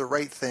many of the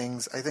right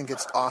things. I think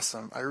it's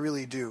awesome. I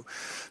really do.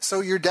 So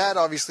your dad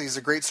obviously is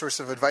a great source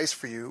of advice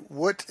for you.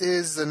 What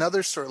is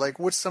another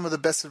what's some of the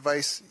best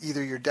advice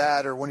either your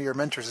dad or one of your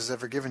mentors has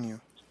ever given you?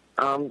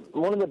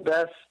 One of the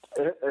best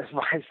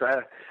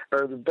advice,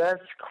 or the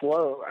best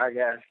quote, I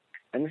guess,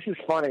 and this is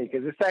funny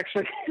because it's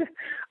actually,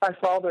 I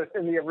saw this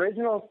in the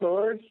original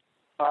source.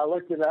 I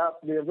looked it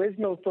up. The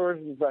original source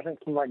is, I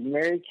think, from like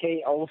Mary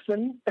Kate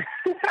Olsen.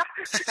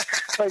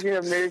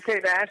 Mary Kate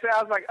and Ashley.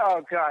 I was like,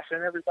 oh gosh, I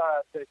never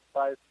thought I'd take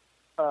advice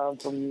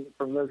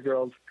from those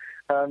girls.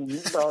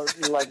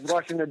 Like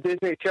watching the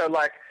Disney show,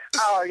 like,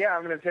 oh yeah,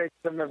 I'm going to take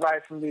some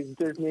advice from these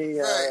Disney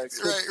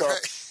kids.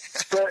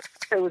 Right.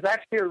 But it was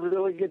actually a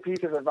really good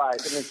piece of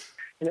advice,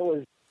 and it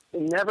was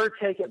never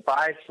take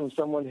advice from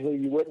someone who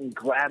you wouldn't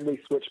gladly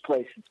switch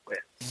places with.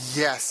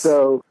 Yes.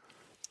 So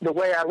the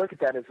way I look at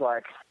that is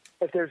like,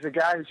 if there's a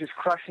guy who's just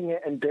crushing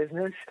it in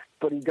business,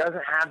 but he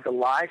doesn't have the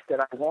life that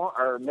I want,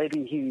 or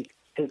maybe he's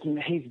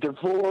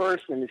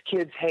divorced and his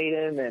kids hate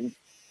him and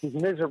he's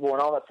miserable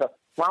and all that stuff,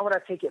 why would I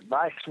take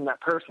advice from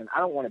that person? I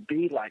don't want to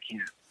be like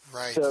him.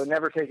 Right. So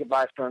never take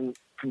advice from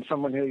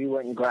someone who you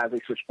wouldn't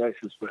gladly switch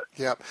places with.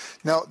 Yep.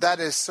 No, that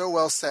is so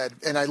well said.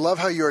 And I love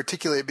how you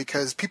articulate it,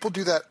 because people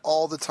do that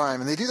all the time.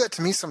 And they do that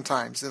to me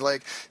sometimes.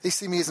 They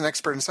see me as an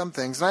expert in some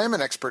things, and I am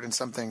an expert in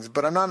some things,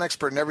 but I'm not an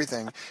expert in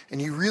everything.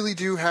 And you really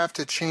do have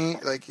to change.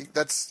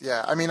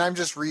 I'm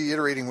just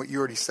reiterating what you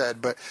already said,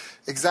 but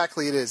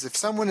exactly it is. If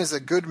someone is a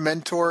good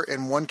mentor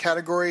in one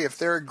category, if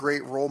they're a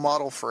great role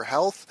model for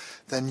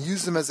health, then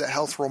use them as a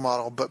health role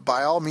model. But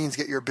by all means,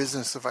 get your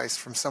business advice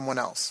from someone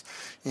else.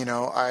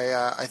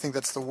 I think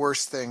that's the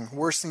worst thing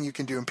you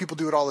can do. And people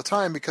do it all the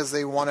time because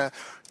they want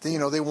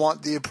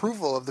the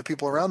approval of the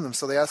people around them.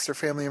 So they ask their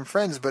family and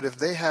friends. But if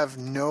they have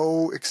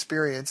no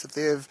experience, if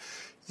they have,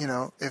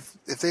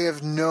 if they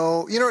have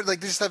no, they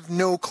just have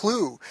no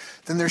clue,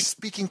 then they're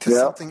speaking to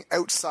something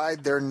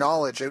outside their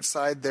knowledge,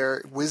 outside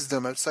their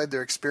wisdom, outside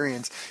their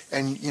experience.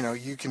 And,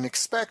 you can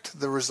expect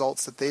the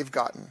results that they've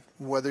gotten,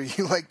 whether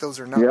you like those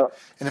or not. Yep.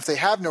 And if they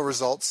have no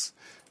results,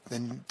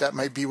 then that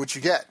might be what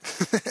you get.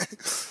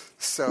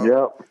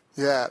 So,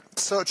 yeah.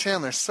 So,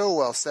 Chandler, so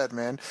well said,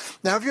 man.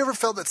 Now, have you ever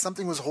felt that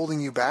something was holding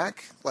you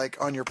back, like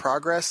on your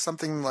progress?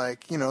 Something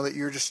like, that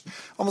you're just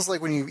almost like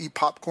when you eat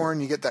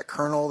popcorn, you get that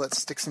kernel that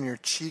sticks in your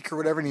cheek or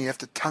whatever, and you have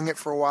to tongue it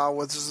for a while.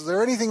 Was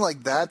there anything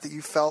like that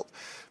you felt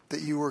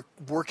that you were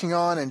working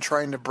on and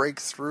trying to break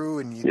through,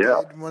 and you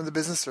did one of the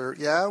business? Or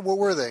what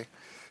were they?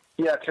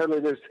 Yeah, totally.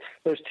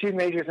 There's two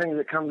major things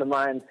that come to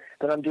mind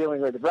that I'm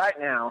dealing with right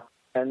now,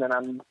 and then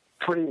I'm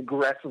pretty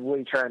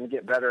aggressively trying to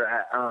get better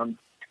at.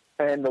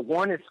 And the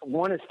one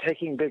is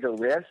taking bigger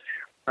risks,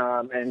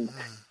 and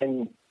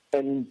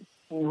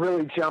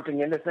really jumping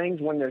into things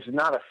when there's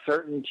not a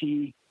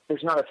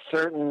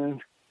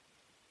certain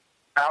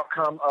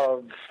outcome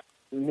of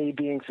me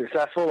being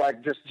successful.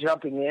 Like just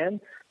jumping in,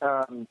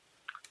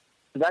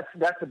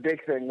 that's a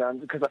big thing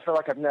because I feel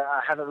like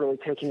I haven't really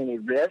taken any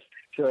risks.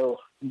 So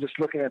I'm just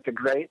looking at the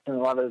greats, and a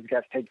lot of those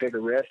guys take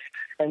bigger risks.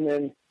 And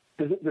then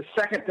the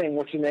second thing,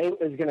 which is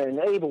going to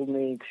enable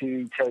me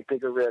to take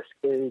bigger risks,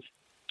 is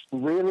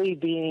really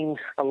being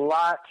a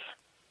lot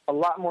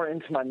more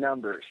into my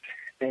numbers,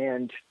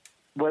 and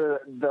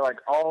whether they're like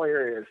all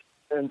areas.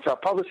 And so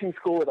publishing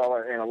school with all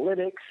our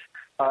analytics,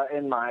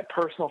 and my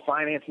personal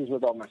finances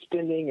with all my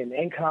spending and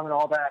income and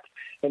all that,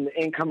 and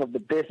the income of the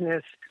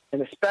business,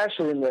 and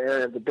especially in the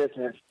area of the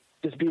business,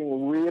 just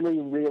being really,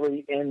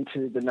 really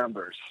into the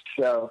numbers.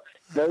 So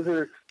those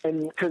are,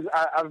 and because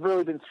I've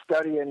really been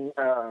studying,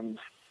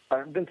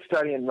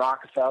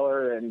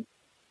 Rockefeller, and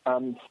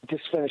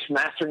just finished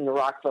Mastering the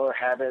Rockefeller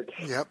Habits.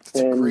 Yep, that's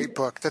a great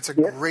book. That's a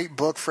great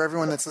book for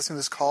everyone that's listening to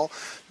this call,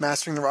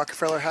 Mastering the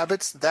Rockefeller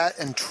Habits. That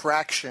and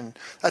Traction,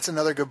 that's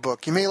another good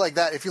book. You may like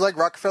that. If you like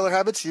Rockefeller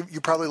Habits, you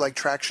probably like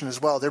Traction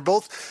as well. They're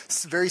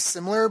both very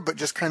similar, but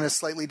just kind of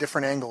slightly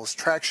different angles.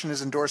 Traction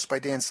is endorsed by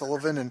Dan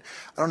Sullivan, and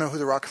I don't know who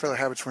the Rockefeller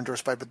Habits were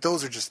endorsed by, but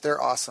those are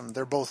they're awesome.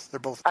 They're both.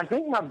 I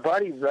think my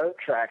buddy wrote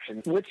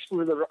Traction. Which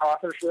were the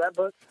authors for that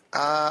book?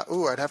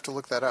 I'd have to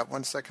look that up.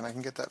 1 second, I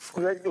can get that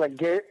for you. Like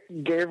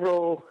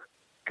Gabriel,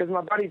 because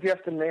my buddy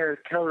Justin Mayer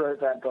co-wrote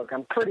that book.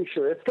 I'm pretty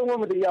sure. It's the one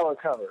with the yellow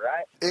cover,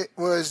 right? It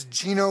was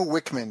Gino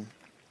Wickman.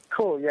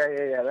 Cool,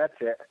 yeah, that's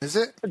it. Is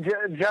it?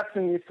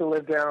 Justin used to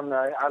live down,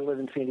 I live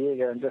in San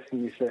Diego, and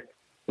Justin used to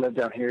live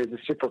down here. He's a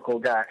super cool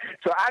guy.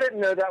 So I didn't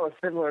know that was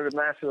similar to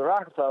Master of the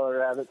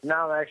Rockefeller Habits.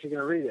 Now I'm actually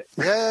going to read it.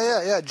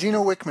 Yeah.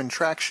 Gino Wickman,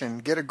 Traction,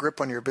 Get a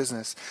Grip on Your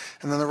Business.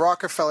 And then the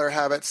Rockefeller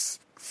Habits.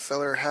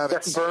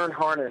 That's Vern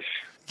Harnish.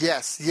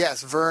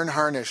 Yes, Vern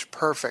Harnish,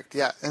 perfect.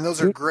 Yeah, and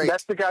those are great.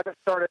 That's the guy that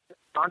started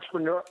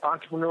Entrepreneur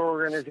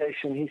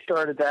Organization. He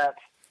started that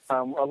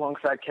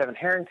alongside Kevin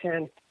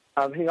Harrington.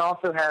 He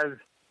also has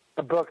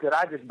a book that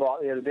I just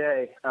bought the other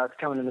day. It's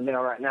coming in the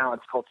mail right now.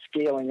 It's called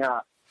Scaling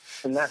Up,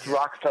 and that's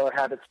Rockefeller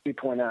Habits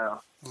 2.0.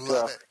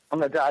 Love it. I'm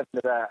going to dive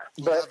into that.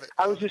 But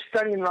I was just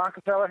studying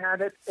Rockefeller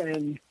Habits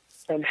and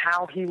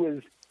how he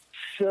was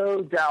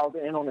so dialed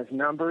in on his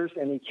numbers,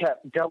 and he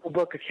kept double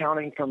book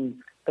accounting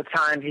from the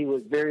time he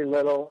was very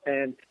little,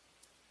 and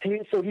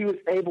so he was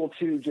able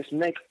to just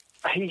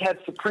he had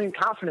supreme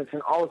confidence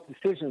in all his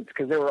decisions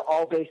because they were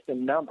all based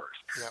in numbers.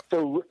 Yep.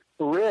 So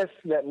risks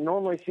that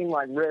normally seem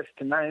like risks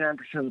to 99%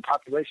 of the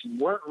population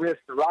weren't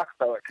risks to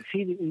Rockefeller because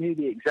he knew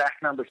the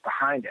exact numbers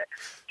behind it.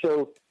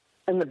 So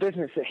in the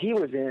business that he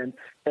was in,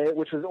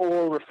 which was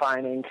oil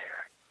refining,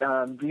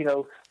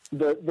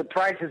 the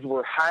prices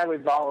were highly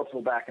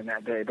volatile back in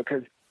that day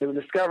because they would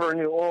discover a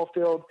new oil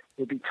field,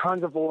 there'd be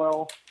tons of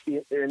oil,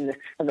 and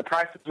the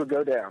prices would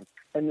go down.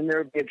 And then there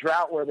would be a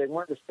drought where they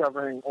weren't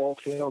discovering oil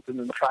fields, and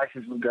then the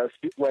prices would go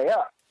way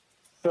up.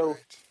 So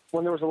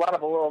when there was a lot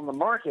of oil in the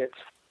market,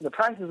 the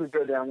prices would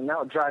go down, and that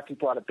would drive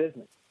people out of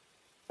business.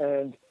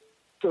 And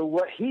so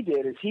what he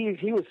did is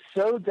he was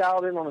so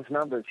dialed in on his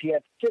numbers. He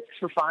had 6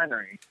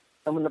 refineries,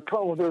 and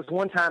there was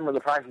one time where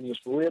the prices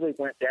just really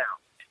went down.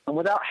 And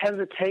without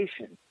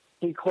hesitation,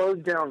 he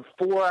closed down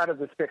 4 out of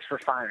the 6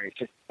 refineries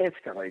just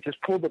instantly,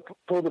 just pulled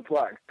the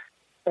plug.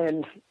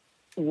 And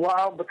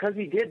because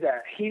he did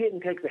that, he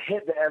didn't take the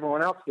hit that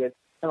everyone else did.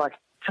 And like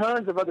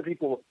tons of other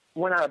people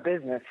went out of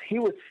business, he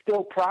was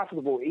still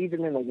profitable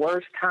even in the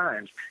worst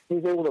times. He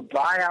was able to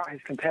buy out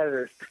his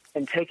competitors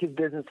and take his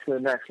business to the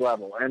next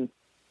level. And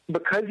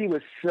because he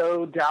was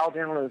so dialed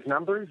in on his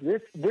numbers,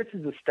 this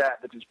is a stat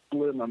that just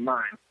blew my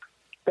mind.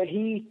 But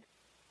he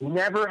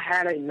never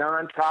had a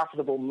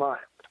non-profitable month.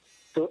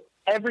 So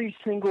every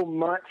single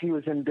month he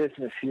was in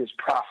business, he was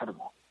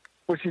profitable,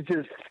 which is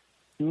just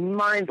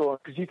mind-blowing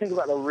because you think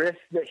about the risk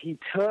that he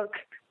took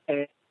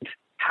and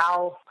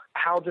how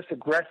just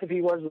aggressive he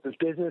was with his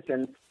business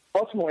and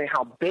ultimately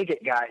how big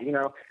it got.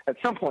 At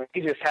some point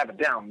he just had a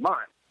down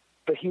month,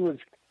 but he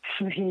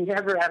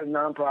never had a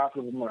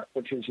non-profitable month,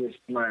 which is just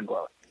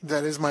mind-blowing.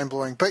 That is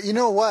mind-blowing. But you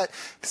know what?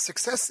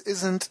 Success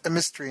isn't a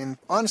mystery. And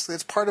honestly,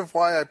 it's part of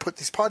why I put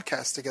these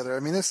podcasts together. I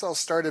mean, this all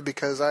started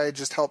because I had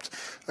just helped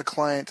a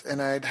client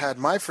and I'd had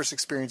my first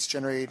experience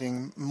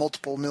generating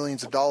multiple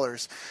millions of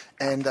dollars.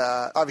 And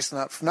obviously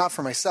not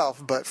for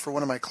myself, but for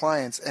one of my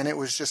clients. And it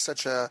was just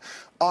such a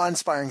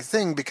awe-inspiring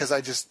thing because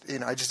I just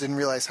didn't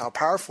realize how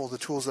powerful the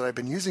tools that I've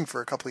been using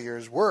for a couple of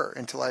years were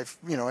until I've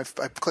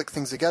clicked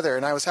things together.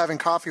 And I was having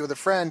coffee with a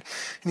friend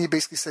and he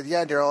basically said,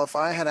 yeah, Daryl, if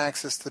I had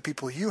access to the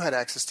people you had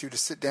access to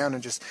sit down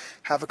and just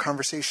have a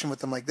conversation with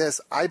them like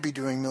this, I'd be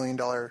doing $1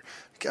 million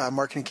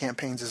marketing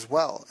campaigns as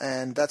well.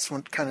 And that's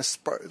what kind of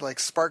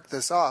sparked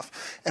this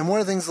off. And one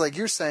of the things like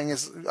you're saying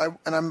is,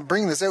 and I'm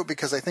bringing this out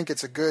because I think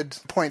it's a good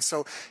point.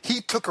 So he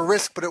took a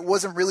risk, but it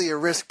wasn't really a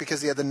risk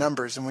because he had the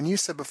numbers. And when you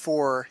said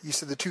before, you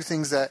said the 2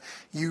 things that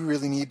you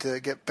really need to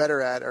get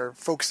better at are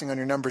focusing on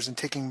your numbers and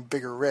taking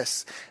bigger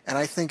risks. And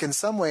I think in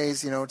some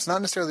ways, it's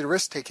not necessarily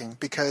risk taking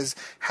because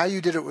how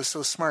you did it was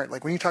so smart.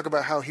 Like when you talk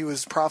about how he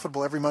was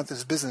profitable every month in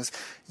his business,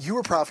 you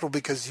were profitable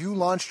because you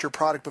launched your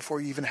product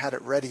before you even had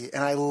it ready.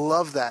 And I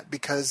love that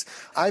because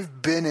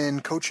I've been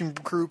in coaching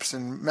groups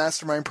and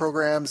mastermind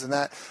programs and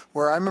that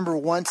where I remember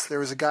once there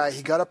was a guy,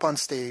 he got up on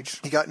stage,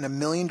 he got in $1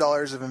 million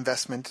of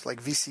investment,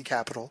 like VC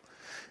capital,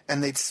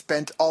 and they'd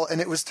spent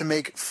and it was to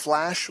make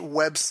Flash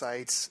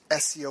websites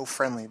SEO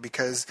friendly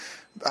because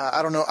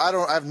I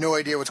have no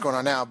idea what's going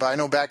on now, but I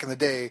know back in the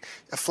day,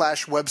 a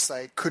Flash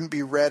website couldn't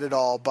be read at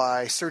all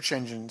by search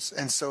engines.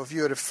 And so if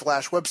you had a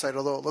Flash website,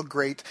 although it looked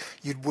great,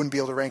 you wouldn't be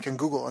able to rank in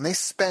Google. And they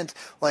spent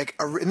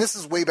and this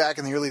is way back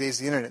in the early days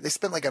of the internet, they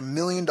spent like $1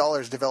 million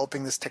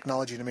developing this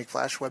technology to make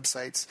Flash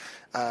websites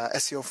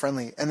SEO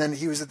friendly. And then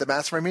he was at the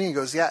mastermind meeting, he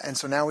goes, yeah, and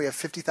so now we have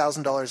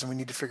 $50,000 and we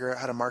need to figure out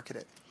how to market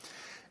it.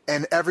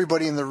 And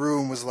everybody in the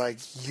room was like,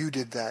 you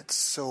did that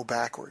so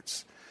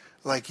backwards.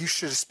 Like you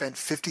should have spent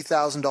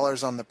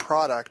 $50,000 on the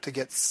product to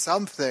get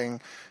something,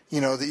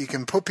 that you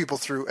can put people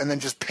through and then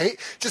just paid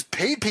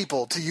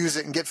people to use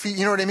it and get feed.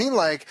 You know what I mean?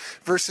 Like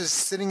versus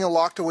sitting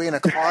locked away in a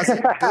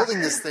closet, building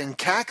this thing,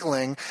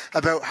 cackling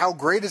about how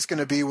great it's going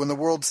to be when the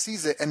world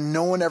sees it and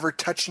no one ever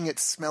touching it,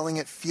 smelling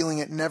it, feeling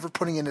it, never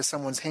putting it into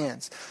someone's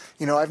hands.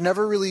 I've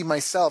never really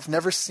myself,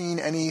 never seen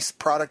any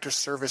product or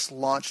service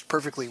launched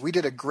perfectly. We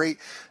did a great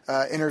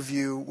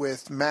interview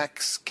with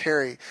Max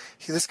Carey.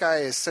 This guy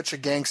is such a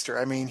gangster.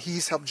 I mean,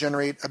 he's helped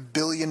generate $1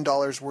 billion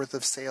worth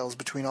of sales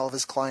between all of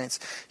his clients.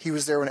 He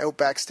was there when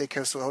Outback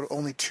Steakhouse had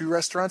only 2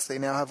 restaurants. They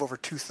now have over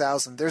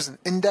 2,000. There's an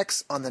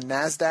index on the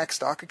NASDAQ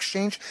stock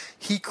exchange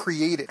he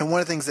created. And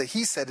one of the things that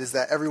he said is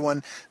that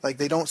everyone,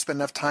 they don't spend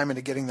enough time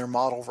into getting their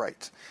model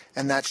right.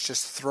 And that's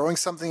just throwing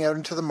something out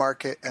into the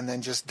market and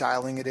then just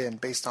dialing it in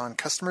based on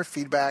customer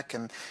feedback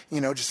and,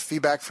 just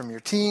feedback from your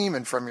team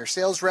and from your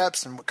sales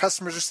reps and what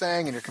customers are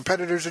saying and your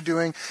competitors are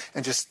doing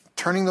and just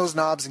turning those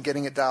knobs and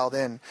getting it dialed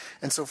in.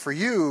 And so for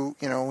you,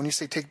 when you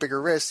say take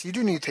bigger risks, you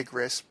do need to take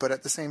risks, but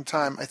at the same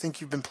time, I think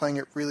you've been playing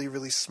it really,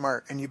 really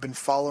smart, and you've been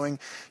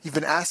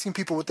asking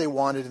people what they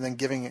wanted and then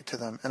giving it to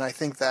them. And I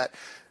think that,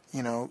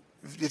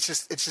 it's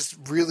just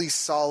really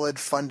solid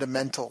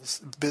fundamentals,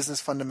 business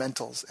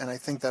fundamentals. And I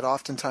think that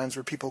oftentimes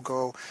where people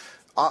go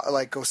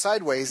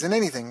sideways in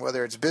anything,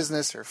 whether it's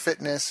business or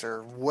fitness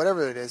or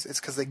whatever it is, it's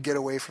because they get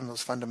away from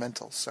those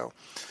fundamentals. So,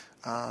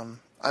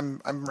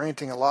 I'm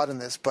ranting a lot in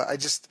this, but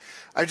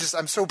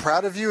I'm so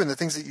proud of you and the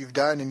things that you've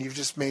done, and you've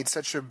just made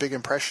such a big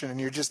impression,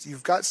 and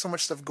you've got so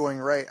much stuff going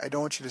right. I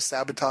don't want you to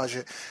sabotage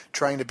it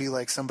trying to be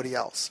like somebody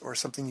else or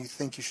something you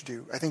think you should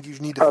do. I think you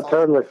need to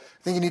totally.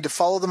 I think you need to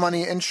follow the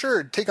money and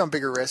sure, take on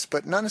bigger risks,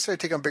 but not necessarily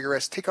take on bigger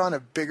risks. Take on a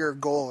bigger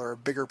goal or a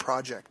bigger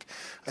project.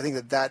 I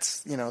think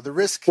that's, the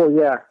risk. Well,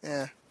 yeah.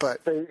 Yeah,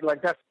 but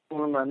like that's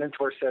one of my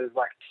mentors said is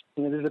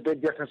there's a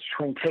big difference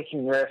between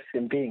taking risks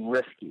and being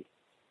risky.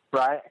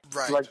 Right?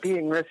 Like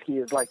being risky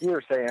is like you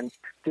were saying,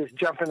 just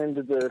jumping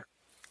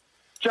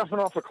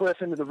off a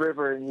cliff into the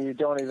river, and you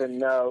don't even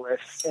know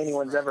if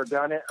anyone's ever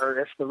done it or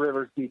if the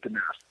river's deep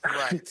enough.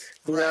 Right.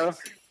 you know?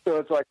 So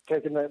it's like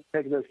taking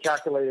those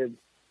calculated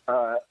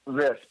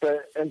risks.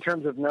 But in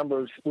terms of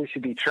numbers, we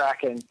should be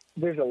tracking.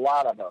 There's a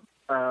lot of them.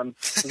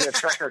 We got to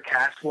track our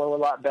cash flow a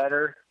lot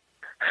better.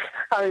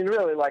 I mean,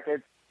 really,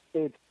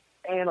 it's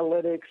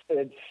analytics.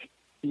 It's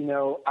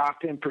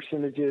opt-in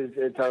percentages.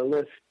 It's our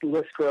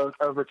list growth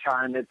over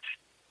time. It's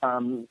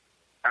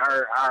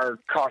our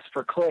cost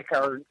per click,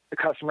 our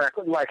customer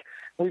acquisition.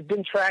 We've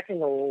been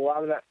tracking a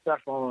lot of that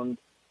stuff on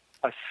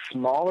a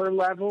smaller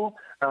level,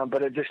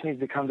 but it just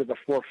needs to come to the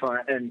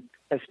forefront, and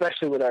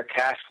especially with our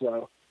cash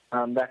flow,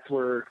 that's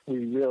where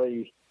we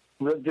really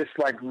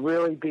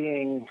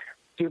being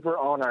super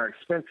on our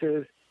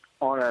expenses,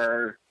 on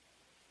our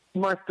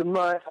month to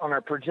month, on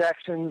our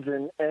projections,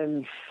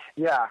 and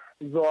yeah,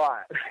 it's a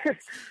lot.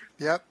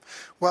 Yep.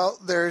 Well,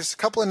 there's a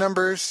couple of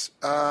numbers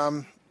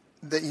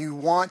that you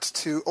want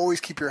to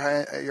always keep your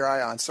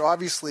eye on. So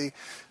obviously,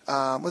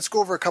 let's go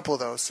over a couple of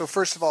those. So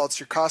first of all, it's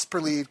your cost per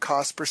lead,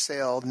 cost per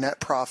sale, net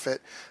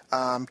profit.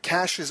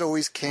 Cash is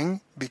always king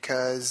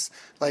because,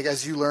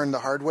 as you learned the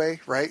hard way,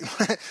 right?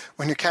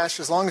 When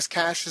as long as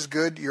cash is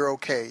good, you're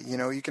okay.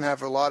 You can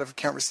have a lot of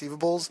account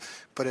receivables,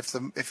 but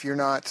if you're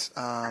not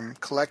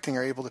collecting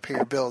or able to pay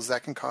your bills,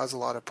 that can cause a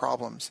lot of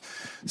problems.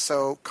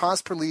 So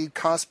cost per lead,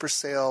 cost per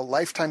sale,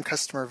 lifetime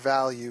customer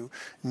value,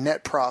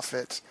 net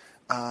profit,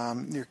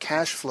 your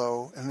cash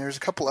flow, and there's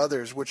a couple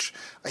others, which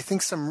I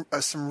think some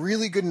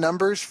really good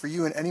numbers for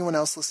you and anyone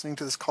else listening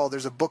to this call.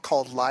 There's a book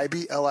called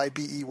Libey,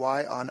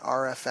 Libey, on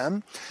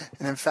RFM,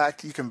 and in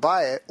fact, you can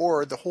buy it,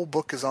 or the whole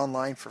book is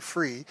online for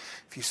free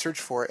if you search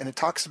for it, and it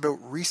talks about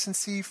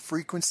recency,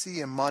 frequency,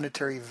 and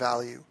monetary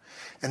value.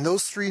 And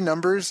those three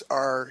numbers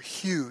are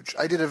huge.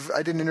 I did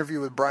an interview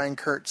with Brian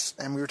Kurtz,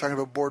 and we were talking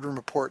about Boardroom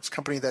Reports,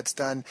 company that's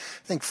done,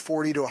 I think,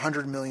 $40 to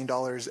 $100 million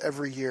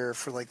every year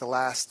for the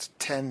last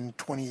 10,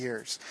 20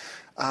 years.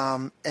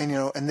 And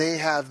they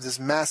have this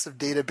massive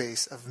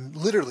database of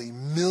literally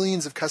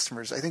millions of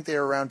customers. I think they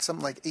are around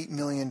something like 8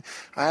 million.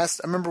 I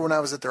remember when I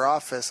was at their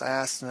office, I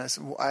asked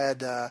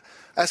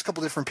a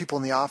couple different people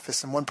in the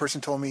office, and one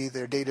person told me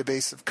their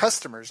database of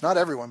customers, not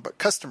everyone, but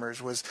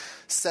customers, was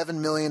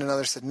 7 million.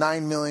 Another said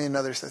 9 million.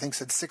 Others, I think,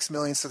 said 6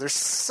 million. So there's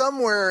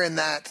somewhere in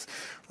that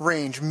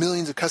range,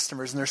 millions of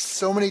customers, and there's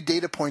so many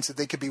data points that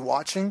they could be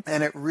watching,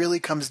 and it really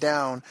comes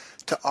down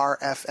to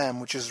RFM,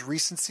 which is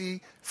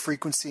recency,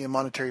 frequency, and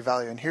monetary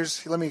value. And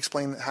let me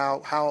explain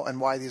how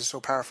and why these are so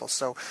powerful.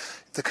 So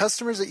the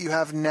customers that you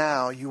have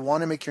now, you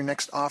want to make your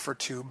next offer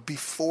to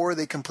before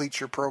they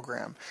complete your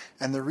program.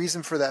 And the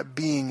reason for that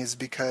being is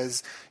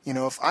because,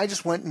 if I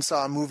just went and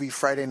saw a movie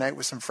Friday night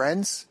with some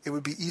friends, it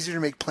would be easier to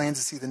make plans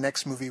to see the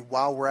next movie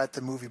while we're at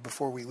the movie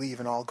before we leave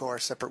and all go our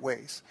separate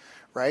ways.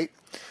 Right?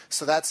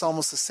 So that's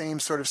almost the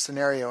same sort of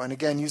scenario. And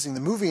again, using the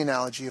movie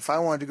analogy, if I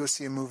wanted to go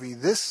see a movie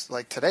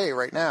today,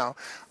 right now,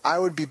 I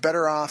would be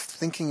better off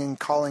thinking and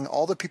calling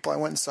all the people I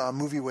went and saw a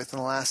movie with in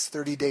the last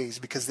 30 days,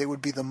 because they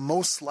would be the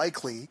most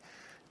likely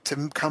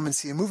to come and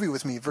see a movie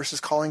with me versus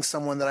calling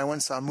someone that I went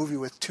and saw a movie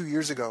with 2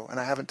 years ago and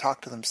I haven't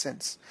talked to them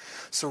since.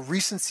 So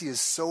recency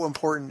is so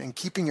important, and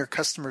keeping your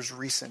customers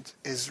recent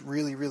is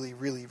really, really,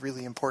 really,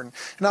 really important.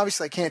 And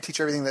obviously I can't teach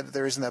everything that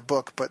there is in that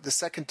book, but the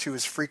second two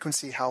is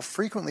frequency, how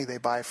frequently they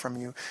buy from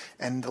you,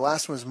 and the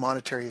last one is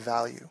monetary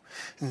value.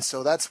 And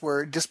so that's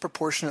where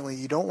disproportionately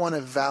you don't want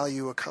to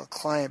value a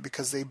client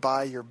because they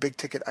buy your big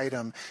ticket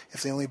item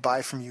if they only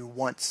buy from you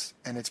once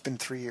and it's been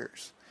 3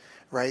 years.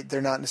 Right?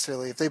 They're not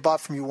necessarily, if they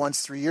bought from you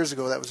once 3 years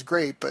ago, that was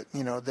great, but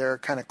they're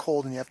kind of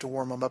cold and you have to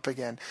warm them up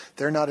again.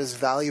 They're not as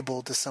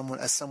valuable to someone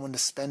to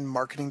spend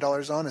marketing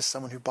dollars on as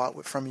someone who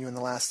bought from you in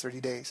the last 30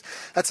 days.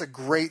 That's a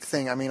great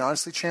thing. I mean,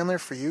 honestly, Chandler,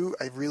 for you,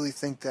 I really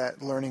think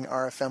that learning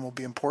RFM will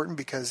be important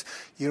because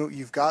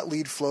you've got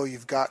lead flow,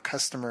 you've got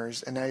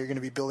customers, and now you're going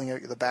to be building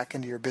out the back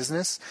end of your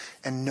business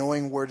and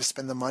knowing where to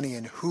spend the money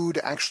and who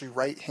to actually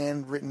write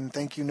handwritten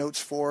thank you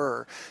notes for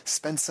or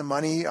spend some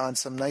money on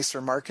some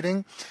nicer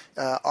marketing.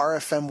 RFM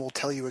RFM will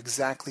tell you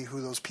exactly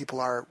who those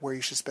people are, where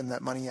you should spend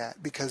that money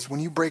at. Because when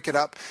you break it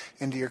up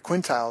into your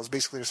quintiles,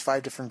 basically there's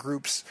 5 different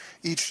groups.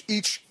 Each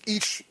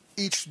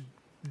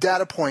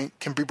data point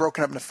can be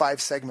broken up into 5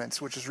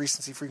 segments, which is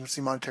recency, frequency,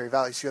 monetary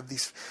value. So you have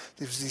these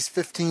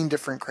 15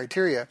 different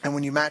criteria, and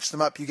when you match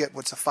them up, you get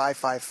what's a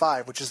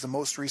 555, which is the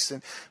most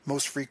recent,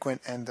 most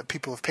frequent, and the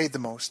people have paid the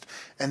most.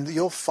 And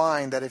you'll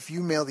find that if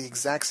you mail the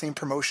exact same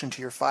promotion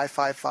to your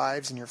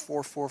 555s and your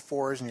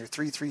 444s and your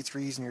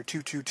 333s and your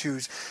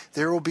 222s,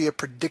 there will be a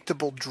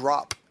predictable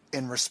drop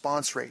in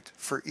response rate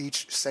for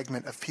each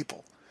segment of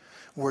people,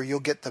 where you'll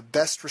get the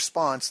best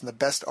response and the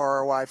best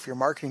ROI for your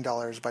marketing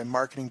dollars by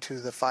marketing to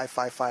the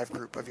 555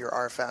 group of your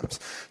RFMs.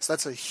 So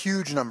that's a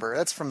huge number.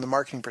 That's from the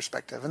marketing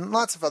perspective. And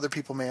lots of other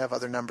people may have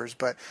other numbers,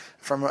 but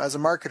as a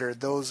marketer,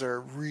 those are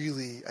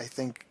really, I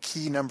think,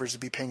 key numbers to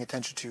be paying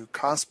attention to.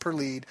 Cost per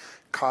lead,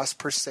 cost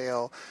per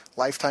sale,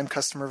 lifetime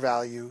customer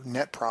value,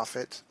 net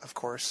profit, of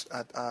course,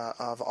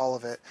 of all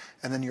of it,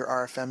 and then your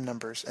RFM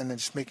numbers, and then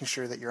just making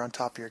sure that you're on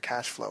top of your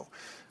cash flow.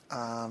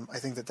 I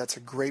think that's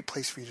a great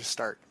place for you to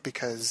start,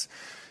 because,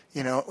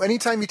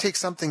 anytime you take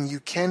something,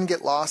 you can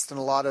get lost in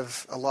a lot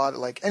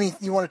like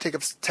you want to take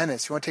up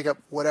tennis, you want to take up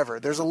whatever.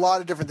 There's a lot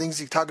of different things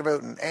you talk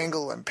about, and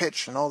angle and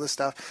pitch and all this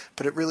stuff,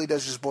 but it really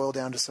does just boil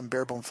down to some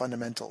bare bone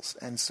fundamentals.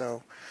 And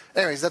so,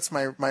 anyways, that's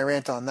my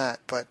rant on that.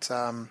 But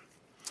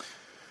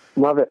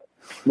love it.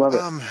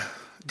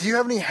 do you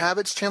have any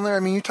habits, Chandler? I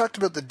mean, you talked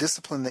about the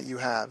discipline that you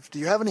have. Do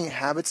you have any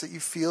habits that you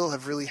feel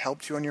have really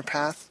helped you on your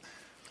path?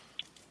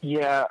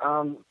 Yeah,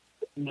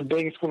 the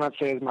biggest one I'd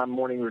say is my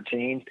morning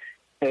routine.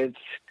 It's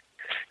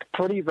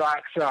pretty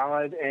rock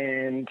solid,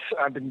 and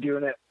I've been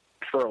doing it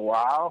for a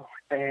while,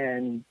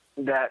 and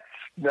that's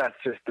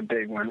just the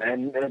big one.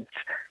 And it's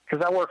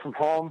because I work from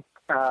home,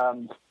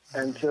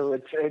 and so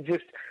it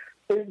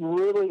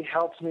really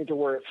helps me to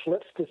where it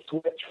flips the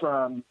switch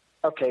from,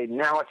 okay,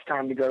 now it's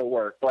time to go to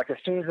work. Like as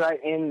soon as I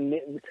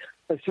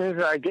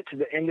get to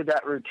the end of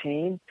that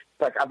routine,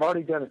 like I've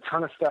already done a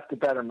ton of stuff to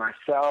better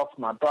myself,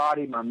 my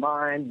body, my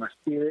mind, my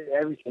spirit,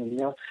 everything,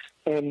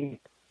 And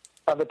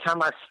by the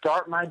time I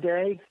start my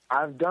day,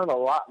 I've done a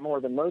lot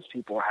more than most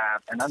people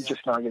have, and I'm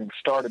just not getting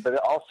started. But it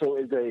also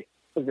is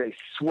a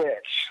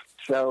switch.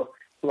 So,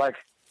 like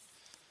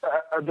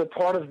the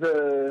part of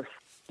the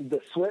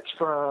switch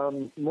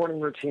from morning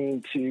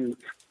routine to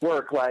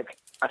work, like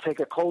I take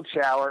a cold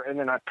shower and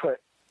then I put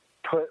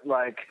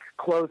like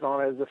clothes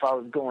on as if I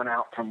was going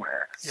out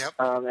somewhere. Yep.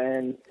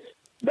 And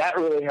that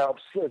really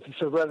helps.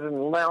 So rather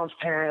than lounge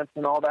pants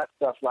and all that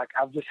stuff, like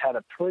I've just had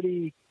a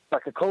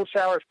cold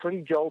shower is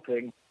pretty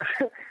jolting.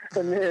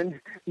 And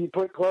then you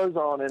put clothes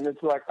on and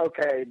it's like,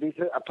 okay,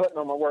 I'm putting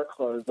on my work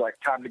clothes, like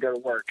time to go to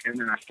work. And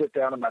then I sit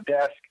down at my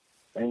desk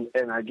and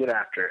I get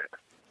after it.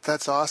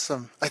 That's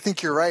awesome. I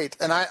think you're right,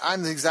 and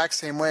I'm the exact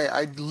same way.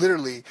 I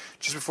literally,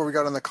 just before we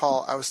got on the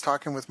call, I was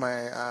talking with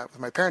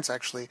my parents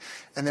actually,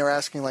 and they were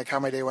asking like how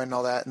my day went and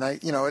all that. And I,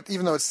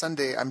 even though it's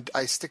Sunday,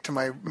 I stick to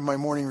my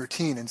morning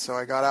routine, and so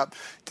I got up,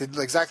 did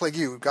exactly like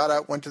you, got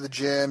up, went to the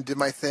gym, did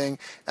my thing,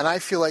 and I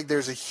feel like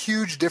there's a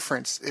huge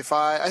difference.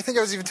 I think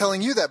I was even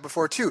telling you that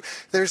before too.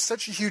 There's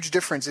such a huge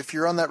difference if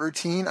you're on that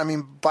routine. I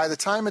mean, by the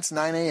time it's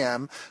 9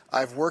 a.m.,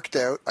 I've worked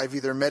out, I've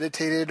either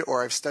meditated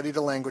or I've studied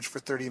a language for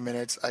 30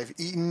 minutes, I've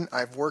eaten,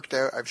 I've worked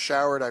out, I've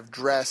showered, I've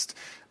dressed,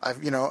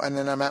 and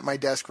then I'm at my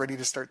desk ready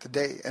to start the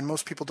day. And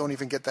most people don't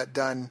even get that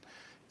done.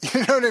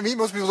 You know what I mean?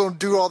 Most people don't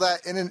do all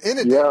that in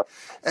a day.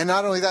 And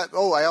not only that,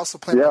 I also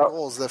plan my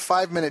goals. The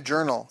 5-minute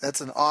journal, that's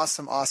an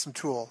awesome, awesome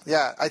tool.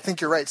 Yeah, I think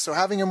you're right. So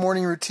having a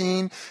morning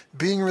routine,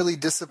 being really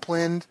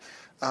disciplined,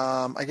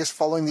 I guess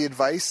following the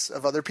advice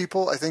of other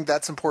people, I think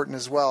that's important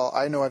as well.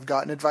 I know I've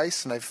gotten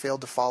advice and I've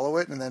failed to follow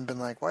it and then been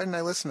like, why didn't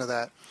I listen to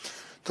that?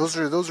 Those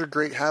are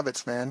great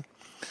habits, man.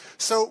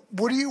 So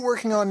what are you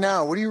working on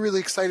now? What are you really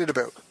excited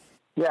about?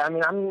 Yeah, I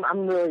mean,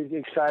 I'm really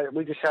excited.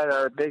 We just had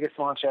our biggest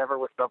launch ever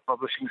with the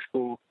publishing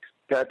school.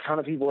 Got a ton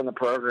of people in the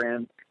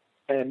program,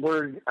 and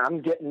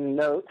I'm getting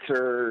notes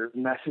or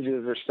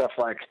messages or stuff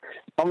like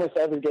almost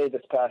every day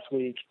this past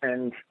week,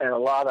 and a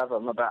lot of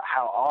them about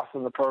how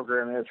awesome the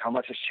program is, how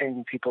much it's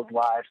changing people's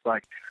lives,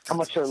 like how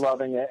much they're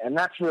loving it, and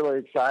that's really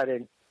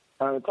exciting.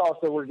 It's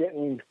also we're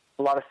getting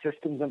a lot of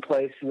systems in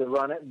place to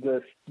run it.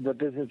 The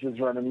business is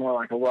running more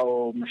like a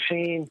well-oiled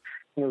machine.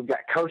 We've got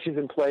coaches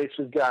in place.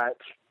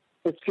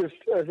 It's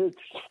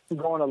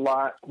going a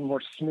lot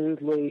more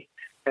smoothly,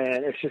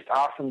 and it's just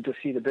awesome to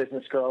see the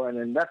business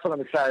growing. And that's what I'm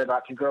excited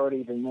about, to grow it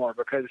even more,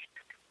 because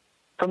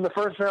from the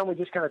first round, we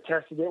just kind of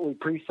tested it. We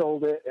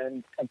pre-sold it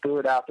and threw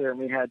it out there, and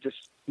we had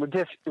just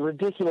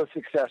ridiculous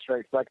success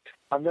rates. Like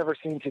I've never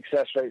seen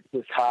success rates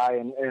this high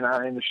in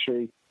our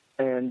industry.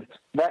 And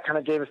that kind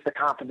of gave us the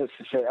confidence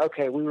to say,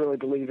 okay, we really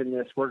believe in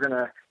this. We're going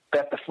to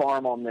bet the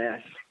farm on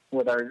this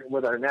with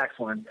our next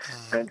one.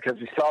 And because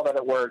we saw that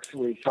it works,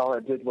 we saw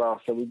it did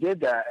well. So we did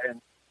that,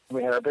 and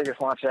we had our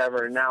biggest launch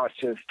ever. And now it's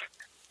just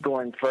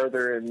going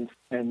further and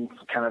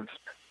kind of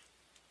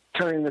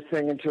turning this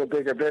thing into a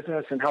bigger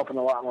business and helping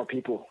a lot more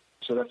people.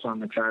 So that's what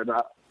I'm excited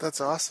about.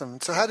 That's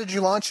awesome. So how did you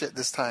launch it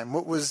this time?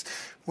 What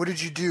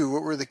did you do?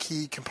 What were the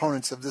key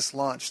components of this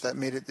launch that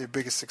made it their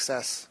biggest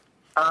success?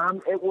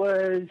 It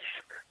was,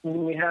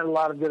 we had a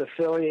lot of good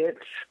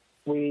affiliates.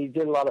 We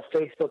did a lot of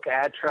Facebook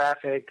ad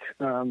traffic.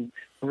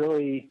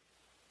 Really,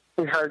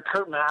 we heard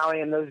Kurt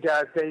Malley and those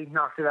guys, they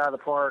knocked it out of the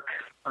park.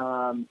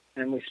 And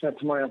we spent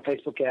some money on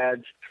Facebook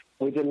ads.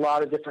 We did a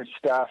lot of different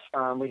stuff.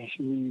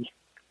 We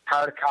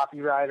hired a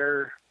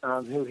copywriter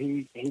who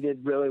he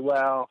did really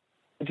well.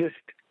 Just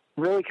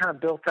really kind of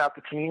built out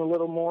the team a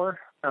little more,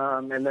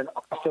 and then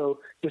also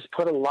just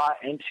put a lot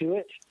into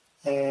it.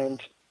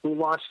 And we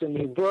launched a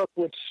new book,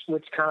 which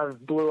kind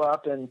of blew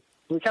up, and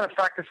we kind of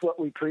practice what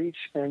we preach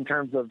in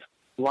terms of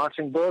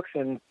launching books.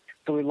 And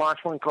so we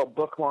launched one called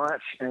Book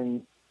Launch,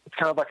 and it's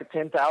kind of like a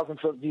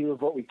 10,000-foot view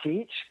of what we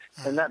teach.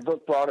 And that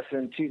book brought us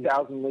in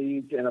 2,000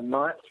 leads in a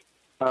month,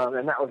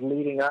 and that was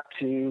leading up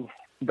to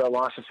the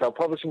launch of Self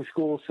Publishing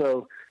School.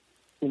 So,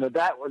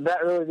 that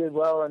really did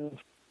well, and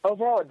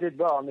overall it did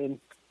well. I mean,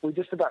 we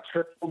just about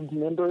tripled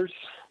members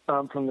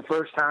from the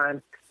first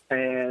time,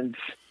 and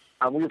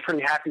we were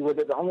pretty happy with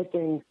it. The only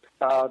thing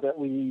that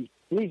we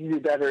need to do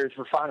better is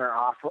refine our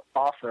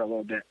offer a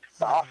little bit.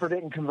 The offer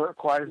didn't convert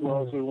quite as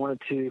well as we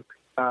wanted to.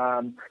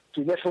 So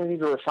we definitely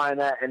need to refine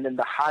that, and then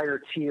the higher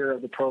tier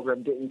of the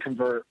program didn't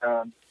convert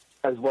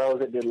as well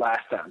as it did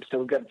last time. So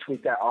we've got to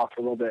tweak that offer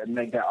a little bit and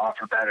make that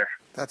offer better.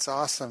 That's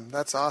awesome.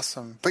 That's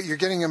awesome. But you're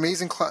getting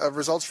amazing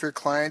results for your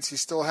clients. You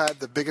still had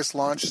the biggest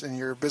launch in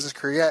your business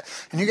career yet.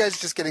 And you guys are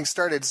just getting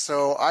started,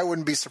 so I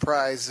wouldn't be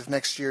surprised if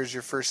next year is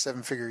your first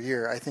seven-figure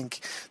year. I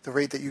think the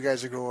rate that you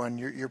guys are going,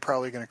 you're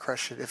probably going to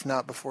crush it, if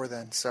not before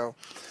then. So,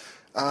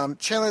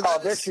 Chandler...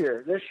 This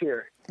year.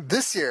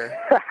 This year?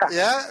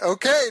 Yeah?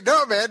 Okay.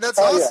 No, man, that's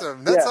awesome.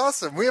 Yeah. That's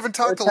awesome. We haven't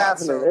talked it's a lot.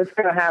 Happening. So it's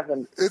going to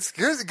happen. It's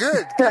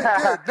good.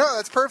 No,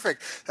 that's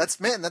perfect. That's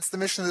the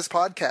mission of this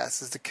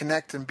podcast, is to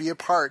connect and be a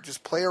part,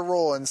 just play a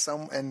role in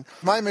some. And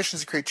my mission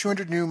is to create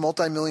 200 new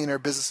multimillionaire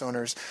business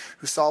owners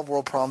who solve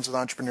world problems with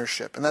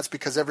entrepreneurship. And that's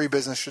because every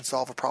business should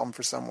solve a problem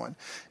for someone.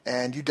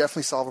 And you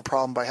definitely solve a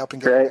problem by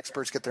helping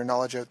experts get their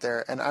knowledge out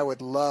there. And I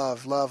would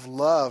love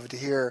to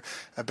hear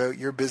about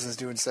your business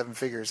doing seven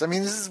figures. I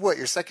mean, this is what,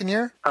 your second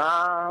year?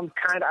 Kind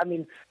of. I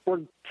mean, we're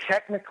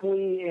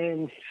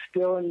technically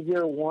still in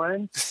year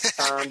one,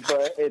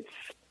 but it's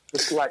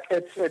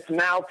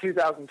now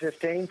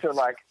 2015, so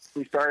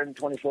we started in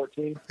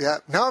 2014. Yeah,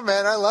 no,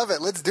 man, I love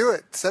it. Let's do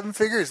it. Seven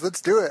figures. Let's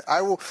do it.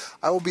 I will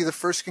be the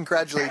first to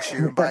congratulate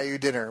you and buy you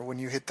dinner when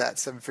you hit that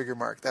seven-figure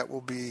mark. That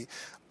will be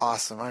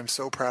awesome. I'm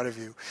so proud of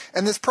you.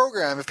 And this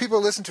program, if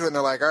people listen to it and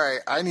they're like, all right,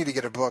 I need to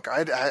get a book. I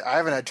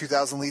haven't had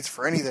 2,000 leads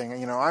for anything.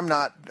 I'm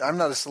not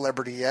a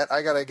celebrity yet.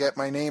 I got to get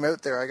my name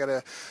out there. I got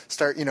to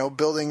start,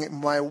 building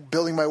my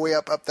way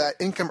up that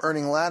income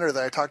earning ladder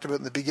that I talked about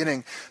in the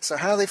beginning. So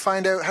how do they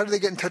find out? How do they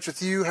get in touch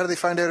with you? How do they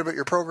find out about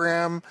your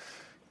program?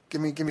 Give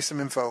me some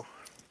info.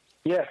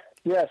 Yeah.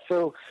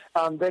 So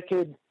they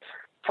could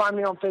find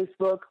me on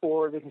Facebook,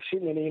 or they can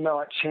shoot me an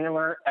email at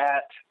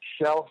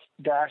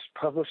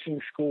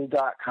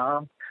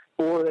Chandler@self-publishingschool.com,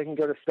 or they can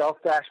go to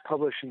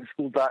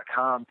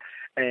self-publishingschool.com,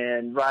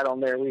 and right on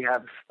there we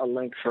have a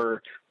link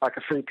for a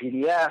free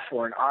PDF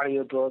or an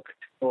audiobook,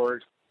 or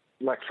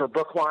for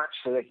book launch,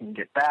 so they can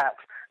get that,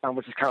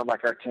 which is kind of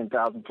like our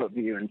 10,000-foot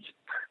view, and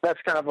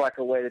that's kind of like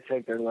a way to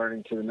take their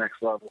learning to the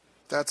next level.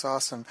 That's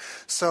awesome.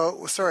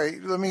 So, sorry,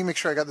 let me make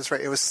sure I got this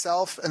right. It was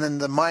self and then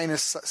the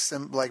minus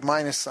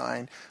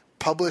sign,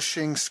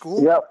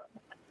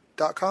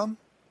 publishingschool.com?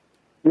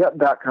 Yep,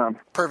 .com.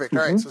 Perfect.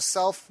 All right, so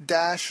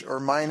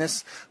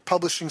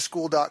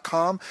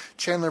self-publishingschool.com.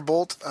 Chandler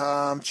Bolt.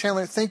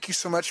 Chandler, thank you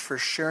so much for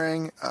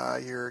sharing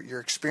your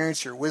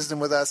experience, your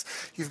wisdom with us.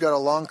 You've got a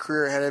long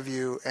career ahead of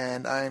you,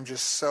 and I am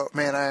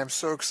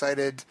so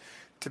excited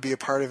to be a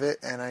part of it,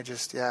 and I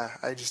just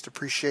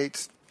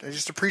appreciate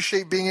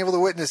being able to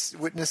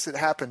witness it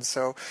happen.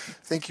 So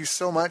thank you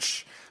so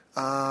much.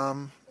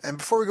 And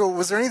before we go,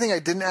 was there anything I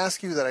didn't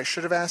ask you that I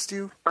should have asked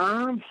you?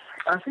 I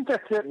think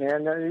that's it,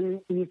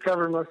 man. You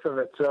covered most of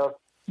it, so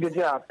good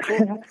job.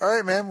 Cool. All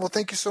right, man. Well,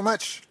 thank you so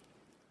much.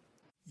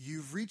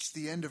 You've reached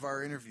the end of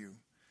our interview.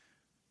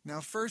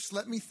 Now, first,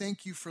 let me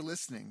thank you for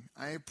listening.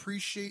 I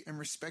appreciate and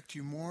respect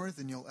you more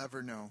than you'll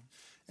ever know.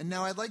 And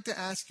now I'd like to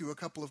ask you a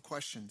couple of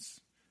questions.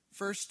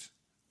 First,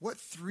 what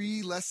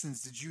 3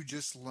 lessons did you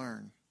just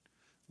learn?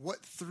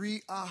 What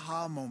 3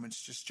 aha moments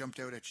just jumped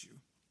out at you?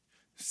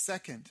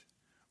 Second,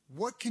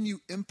 what can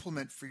you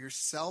implement for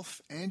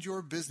yourself and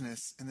your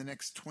business in the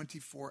next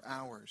 24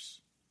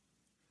 hours?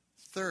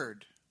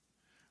 Third,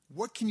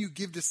 what can you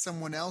give to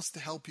someone else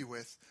to help you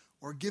with,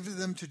 or give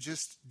them to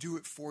just do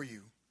it for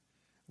you?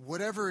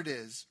 Whatever it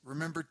is,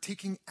 remember,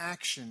 taking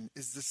action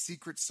is the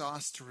secret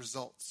sauce to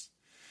results.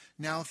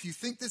 Now, if you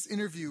think this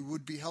interview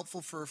would be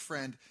helpful for a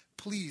friend,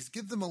 please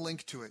give them a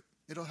link to it.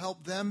 It'll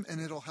help them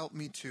and it'll help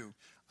me too.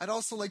 I'd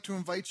also like to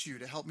invite you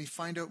to help me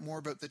find out more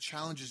about the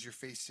challenges you're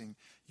facing,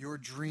 your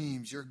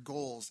dreams, your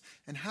goals,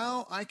 and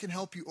how I can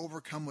help you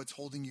overcome what's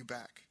holding you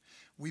back.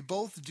 We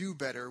both do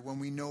better when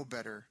we know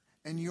better,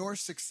 and your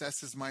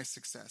success is my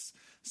success.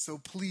 So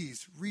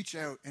please reach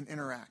out and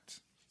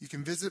interact. You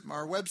can visit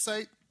our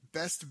website,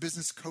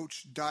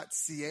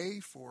 bestbusinesscoach.ca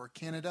for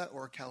Canada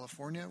or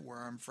California, where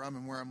I'm from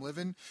and where I'm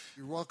living.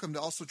 You're welcome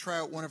to also try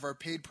out one of our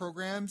paid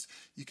programs.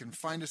 You can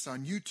find us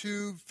on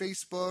YouTube,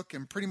 Facebook,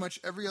 and pretty much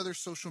every other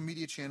social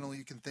media channel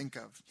you can think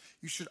of.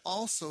 You should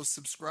also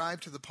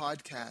subscribe to the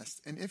podcast,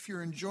 and if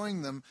you're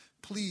enjoying them,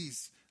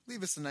 please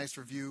leave us a nice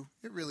review.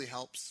 It really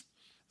helps.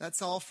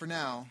 That's all for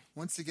now.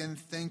 Once again,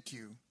 thank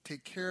you.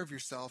 Take care of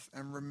yourself,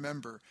 and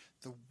remember,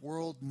 the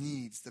world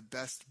needs the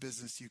best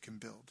business you can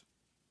build.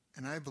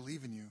 And I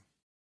believe in you.